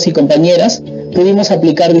compañeros y compañeras, pudimos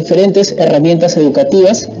aplicar diferentes herramientas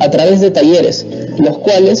educativas a través de talleres, los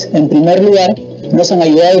cuales, en primer lugar, nos han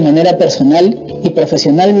ayudado de manera personal y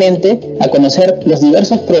profesionalmente a conocer los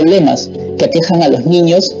diversos problemas que aquejan a los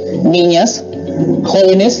niños, niñas,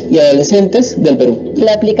 jóvenes y adolescentes del Perú.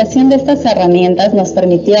 La aplicación de estas herramientas nos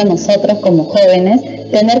permitió a nosotros como jóvenes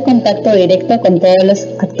tener contacto directo con todos los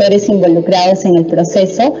actores involucrados en el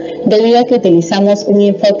proceso, debido a que utilizamos un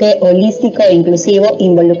enfoque holístico e inclusivo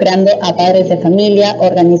involucrando a padres de familia,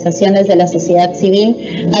 organizaciones de la sociedad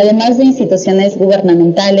civil, además de instituciones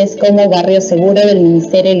gubernamentales como Barrio Seguro del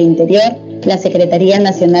Ministerio del Interior, la Secretaría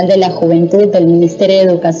Nacional de la Juventud del Ministerio de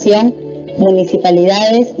Educación,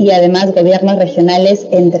 municipalidades y además gobiernos regionales,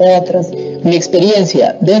 entre otros. Mi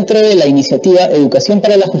experiencia dentro de la iniciativa Educación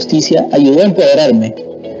para la Justicia ayudó a empoderarme,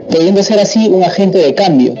 pudiendo ser así un agente de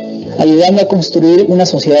cambio, ayudando a construir una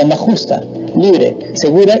sociedad más justa, libre,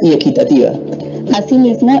 segura y equitativa.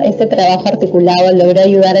 Asimismo, este trabajo articulado logró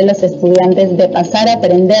ayudar a los estudiantes de pasar a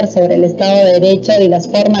aprender sobre el Estado de Derecho y las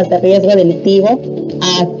formas de riesgo delictivo,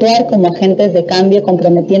 a actuar como agentes de cambio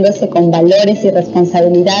comprometiéndose con valores y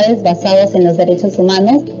responsabilidades basados en los derechos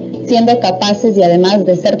humanos, siendo capaces y además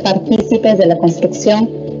de ser partícipes de la construcción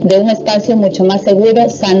de un espacio mucho más seguro,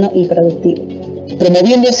 sano y productivo.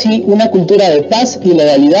 Promoviendo así una cultura de paz y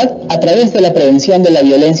legalidad a través de la prevención de la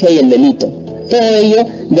violencia y el delito. Todo ello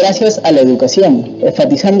gracias a la educación,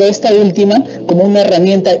 enfatizando esta última como una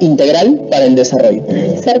herramienta integral para el desarrollo.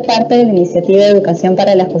 Ser parte de la iniciativa de Educación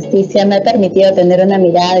para la Justicia me ha permitido tener una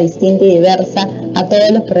mirada distinta y diversa a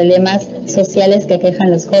todos los problemas sociales que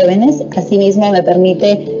aquejan los jóvenes. Asimismo, me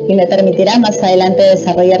permite y me permitirá más adelante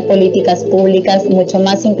desarrollar políticas públicas mucho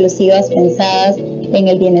más inclusivas, pensadas en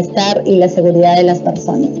el bienestar y la seguridad de las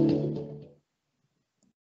personas.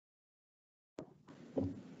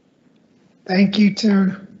 Thank you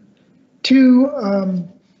to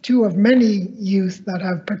two of many youth that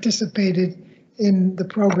have participated in the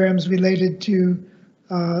programs related to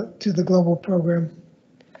the global program.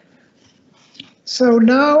 So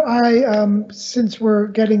now since we're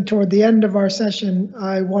getting toward the end of our session,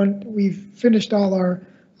 we've finished all our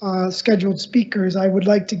scheduled speakers. I would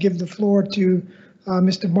like to give the floor to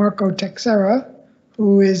Mr. Marco Texera,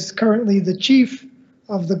 who is currently the chief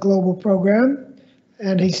of the global program.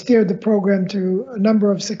 And he steered the program to a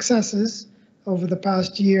number of successes over the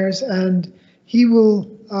past years, and he will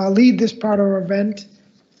lead this part of our event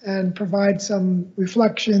and provide some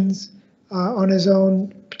reflections on his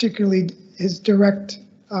own, particularly his direct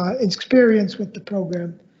experience with the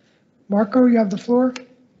program. Marco, you have the floor.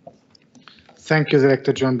 Thank you,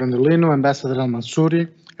 Director John Brandolino, Ambassador Al-Mansouri,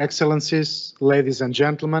 Excellencies, ladies and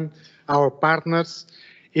gentlemen, our partners.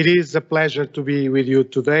 It is a pleasure to be with you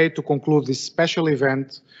today to conclude this special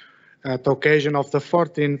event at the occasion of the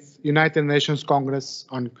 14th United Nations Congress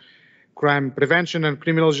on Crime Prevention and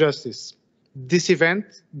Criminal Justice. This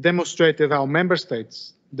event demonstrated how member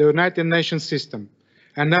states, the United Nations system,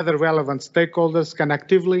 and other relevant stakeholders can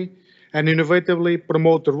actively and innovatively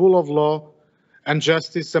promote the rule of law and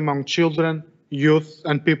justice among children, youth,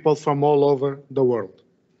 and people from all over the world.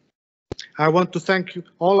 I want to thank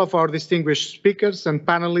all of our distinguished speakers and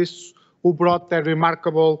panelists who brought their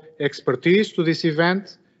remarkable expertise to this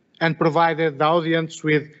event and provided the audience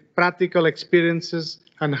with practical experiences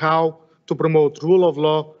on how to promote rule of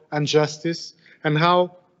law and justice, and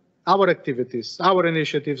how our activities, our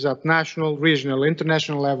initiatives at national, regional,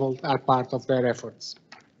 international level are part of their efforts.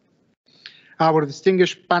 Our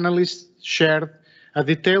distinguished panelists shared a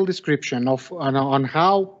detailed description on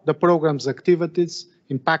how the program's activities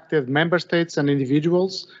impacted member states and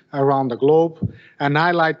individuals around the globe, and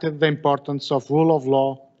highlighted the importance of rule of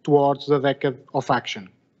law towards the decade of action.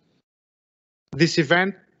 This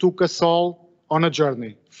event took us all on a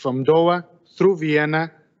journey from Doha through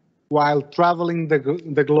Vienna while traveling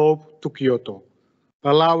the globe to Kyoto,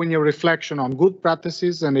 allowing a reflection on good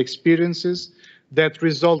practices and experiences that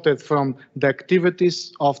resulted from the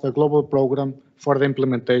activities of the global program for the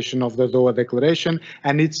implementation of the Doha Declaration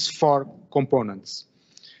and its 4 components.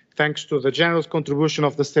 Thanks to the generous contribution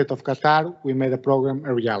of the State of Qatar, we made the program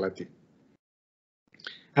a reality.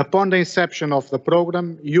 Upon the inception of the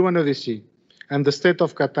program, UNODC and the State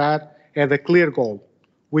of Qatar had a clear goal,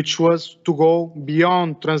 which was to go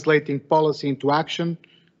beyond translating policy into action,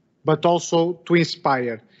 but also to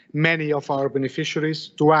inspire many of our beneficiaries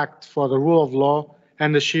to act for the rule of law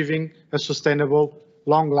and achieving a sustainable,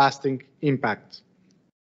 long-lasting impact.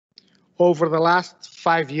 Over the last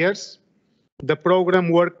 5 years, the program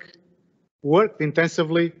worked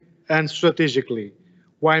intensively and strategically,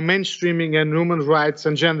 while mainstreaming a human rights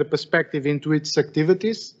and gender perspective into its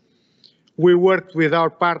activities. We worked with our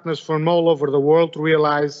partners from all over the world to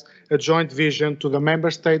realize a joint vision to the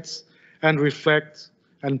member states and reflect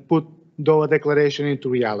and put Doha Declaration into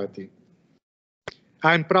reality.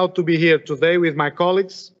 I'm proud to be here today with my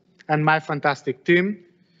colleagues and my fantastic team,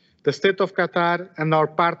 the State of Qatar and our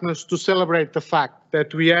partners, to celebrate the fact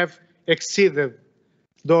that we have exceeded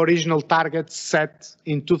the original targets set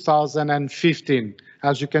in 2015,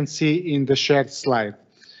 as you can see in the shared slide.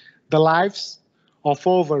 The lives of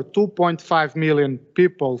over 2.5 million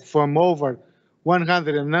people from over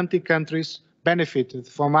 190 countries benefited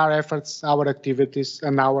from our efforts, our activities,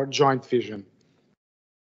 and our joint vision.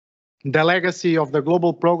 The legacy of the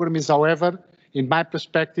global program is, however, in my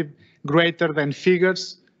perspective, greater than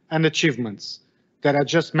figures and achievements that I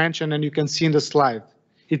just mentioned and you can see in the slide.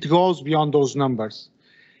 It goes beyond those numbers.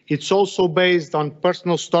 It's also based on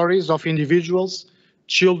personal stories of individuals,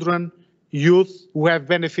 children, youth who have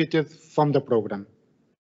benefited from the program.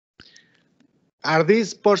 Are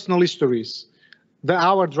these personal histories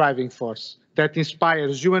our driving force that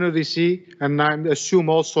inspires UNODC, and I assume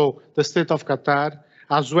also the State of Qatar,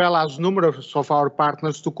 as well as numerous of our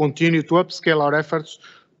partners, to continue to upscale our efforts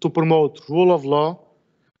to promote rule of law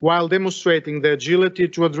while demonstrating the agility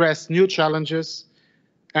to address new challenges?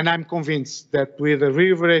 And I'm convinced that with the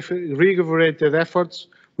reinvigorated efforts,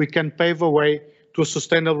 we can pave a way to a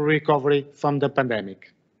sustainable recovery from the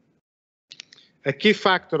pandemic. A key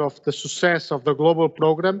factor of the success of the global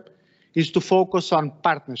program is to focus on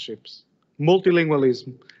partnerships,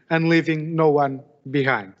 multilingualism, and leaving no one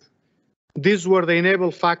behind. These were the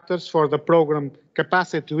enabling factors for the program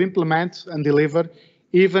capacity to implement and deliver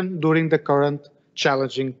even during the current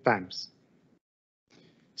challenging times.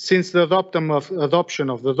 Since the adoption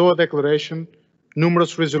of the Doha Declaration,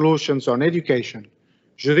 numerous resolutions on education,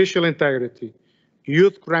 judicial integrity,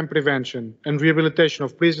 youth crime prevention, and rehabilitation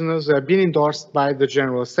of prisoners have been endorsed by the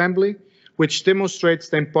General Assembly, which demonstrates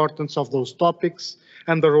the importance of those topics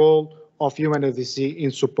and the role of UNODC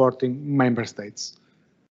in supporting member states.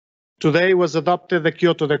 Today was adopted the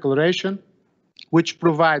Kyoto Declaration, which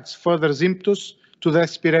provides further impetus to the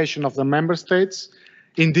aspiration of the member states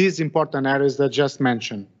in these important areas that I just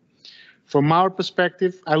mentioned. From our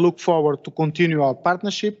perspective, I look forward to continue our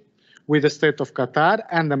partnership with the State of Qatar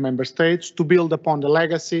and the member states to build upon the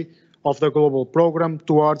legacy of the global program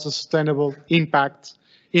towards a sustainable impact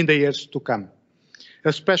in the years to come.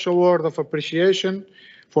 A special word of appreciation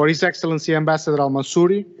for His Excellency Ambassador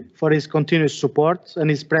Al-Mansouri for his continuous support, and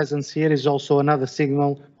his presence here is also another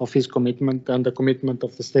signal of his commitment and the commitment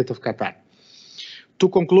of the State of Qatar. To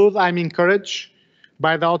conclude, I'm encouraged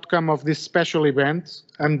by the outcome of this special event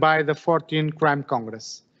and by the 14th Crime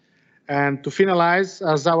Congress. And to finalize,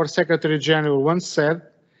 as our Secretary General once said,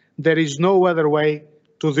 there is no other way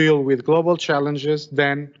to deal with global challenges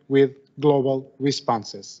than with global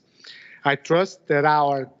responses. I trust that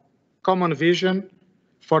our common vision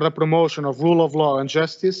for the promotion of rule of law and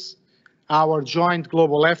justice, our joint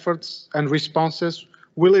global efforts and responses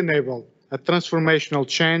will enable a transformational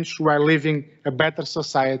change while leaving a better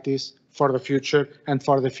societies for the future and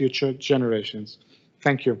for the future generations.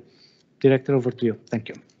 Thank you. Director, over to you. Thank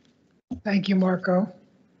you. Thank you, Marco.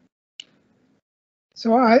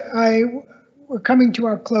 So we're coming to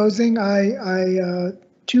our closing. I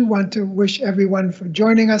too want to wish everyone for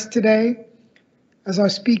joining us today. As our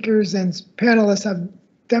speakers and panelists have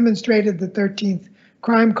demonstrated, the 13th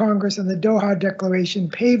Crime Congress and the Doha Declaration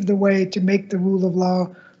paved the way to make the rule of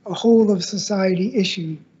law a whole of society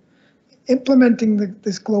issue. Implementing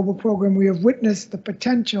this global program, we have witnessed the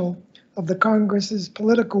potential of the Congress's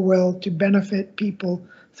political will to benefit people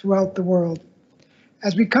throughout the world.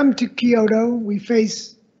 As we come to Kyoto, we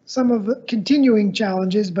face some of the continuing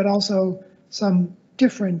challenges, but also some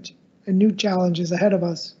different and new challenges ahead of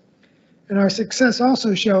us. And our success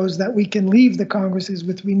also shows that we can leave the Congresses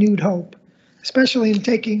with renewed hope, especially in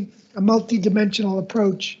taking a multidimensional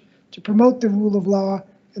approach to promote the rule of law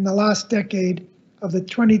in the last decade of the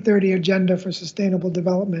 2030 Agenda for Sustainable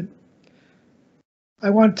Development. I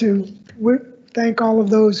want to thank all of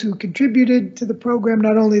those who contributed to the program,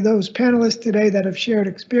 not only those panelists today that have shared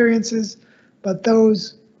experiences, but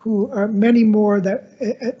those who are many more,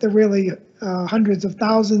 that the really hundreds of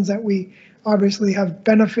thousands that we obviously have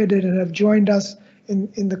benefited and have joined us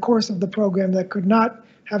in the course of the program that could not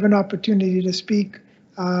have an opportunity to speak.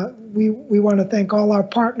 We want to thank all our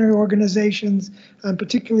partner organizations, and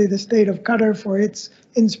particularly the State of Qatar, for its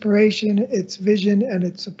inspiration, its vision, and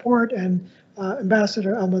its support. And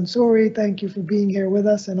Ambassador Al-Mansouri, thank you for being here with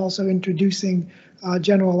us and also introducing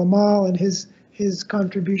General Amal and his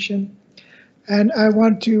contribution. And I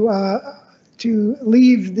want to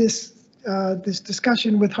leave this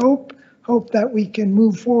discussion with hope that we can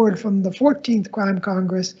move forward from the 14th Crime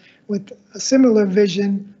Congress with a similar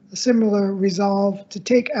vision, a similar resolve to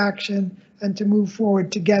take action and to move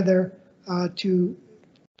forward together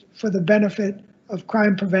for the benefit of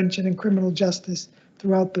crime prevention and criminal justice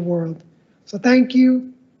throughout the world. So thank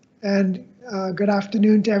you, and good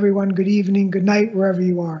afternoon to everyone, good evening, good night, wherever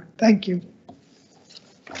you are. Thank you.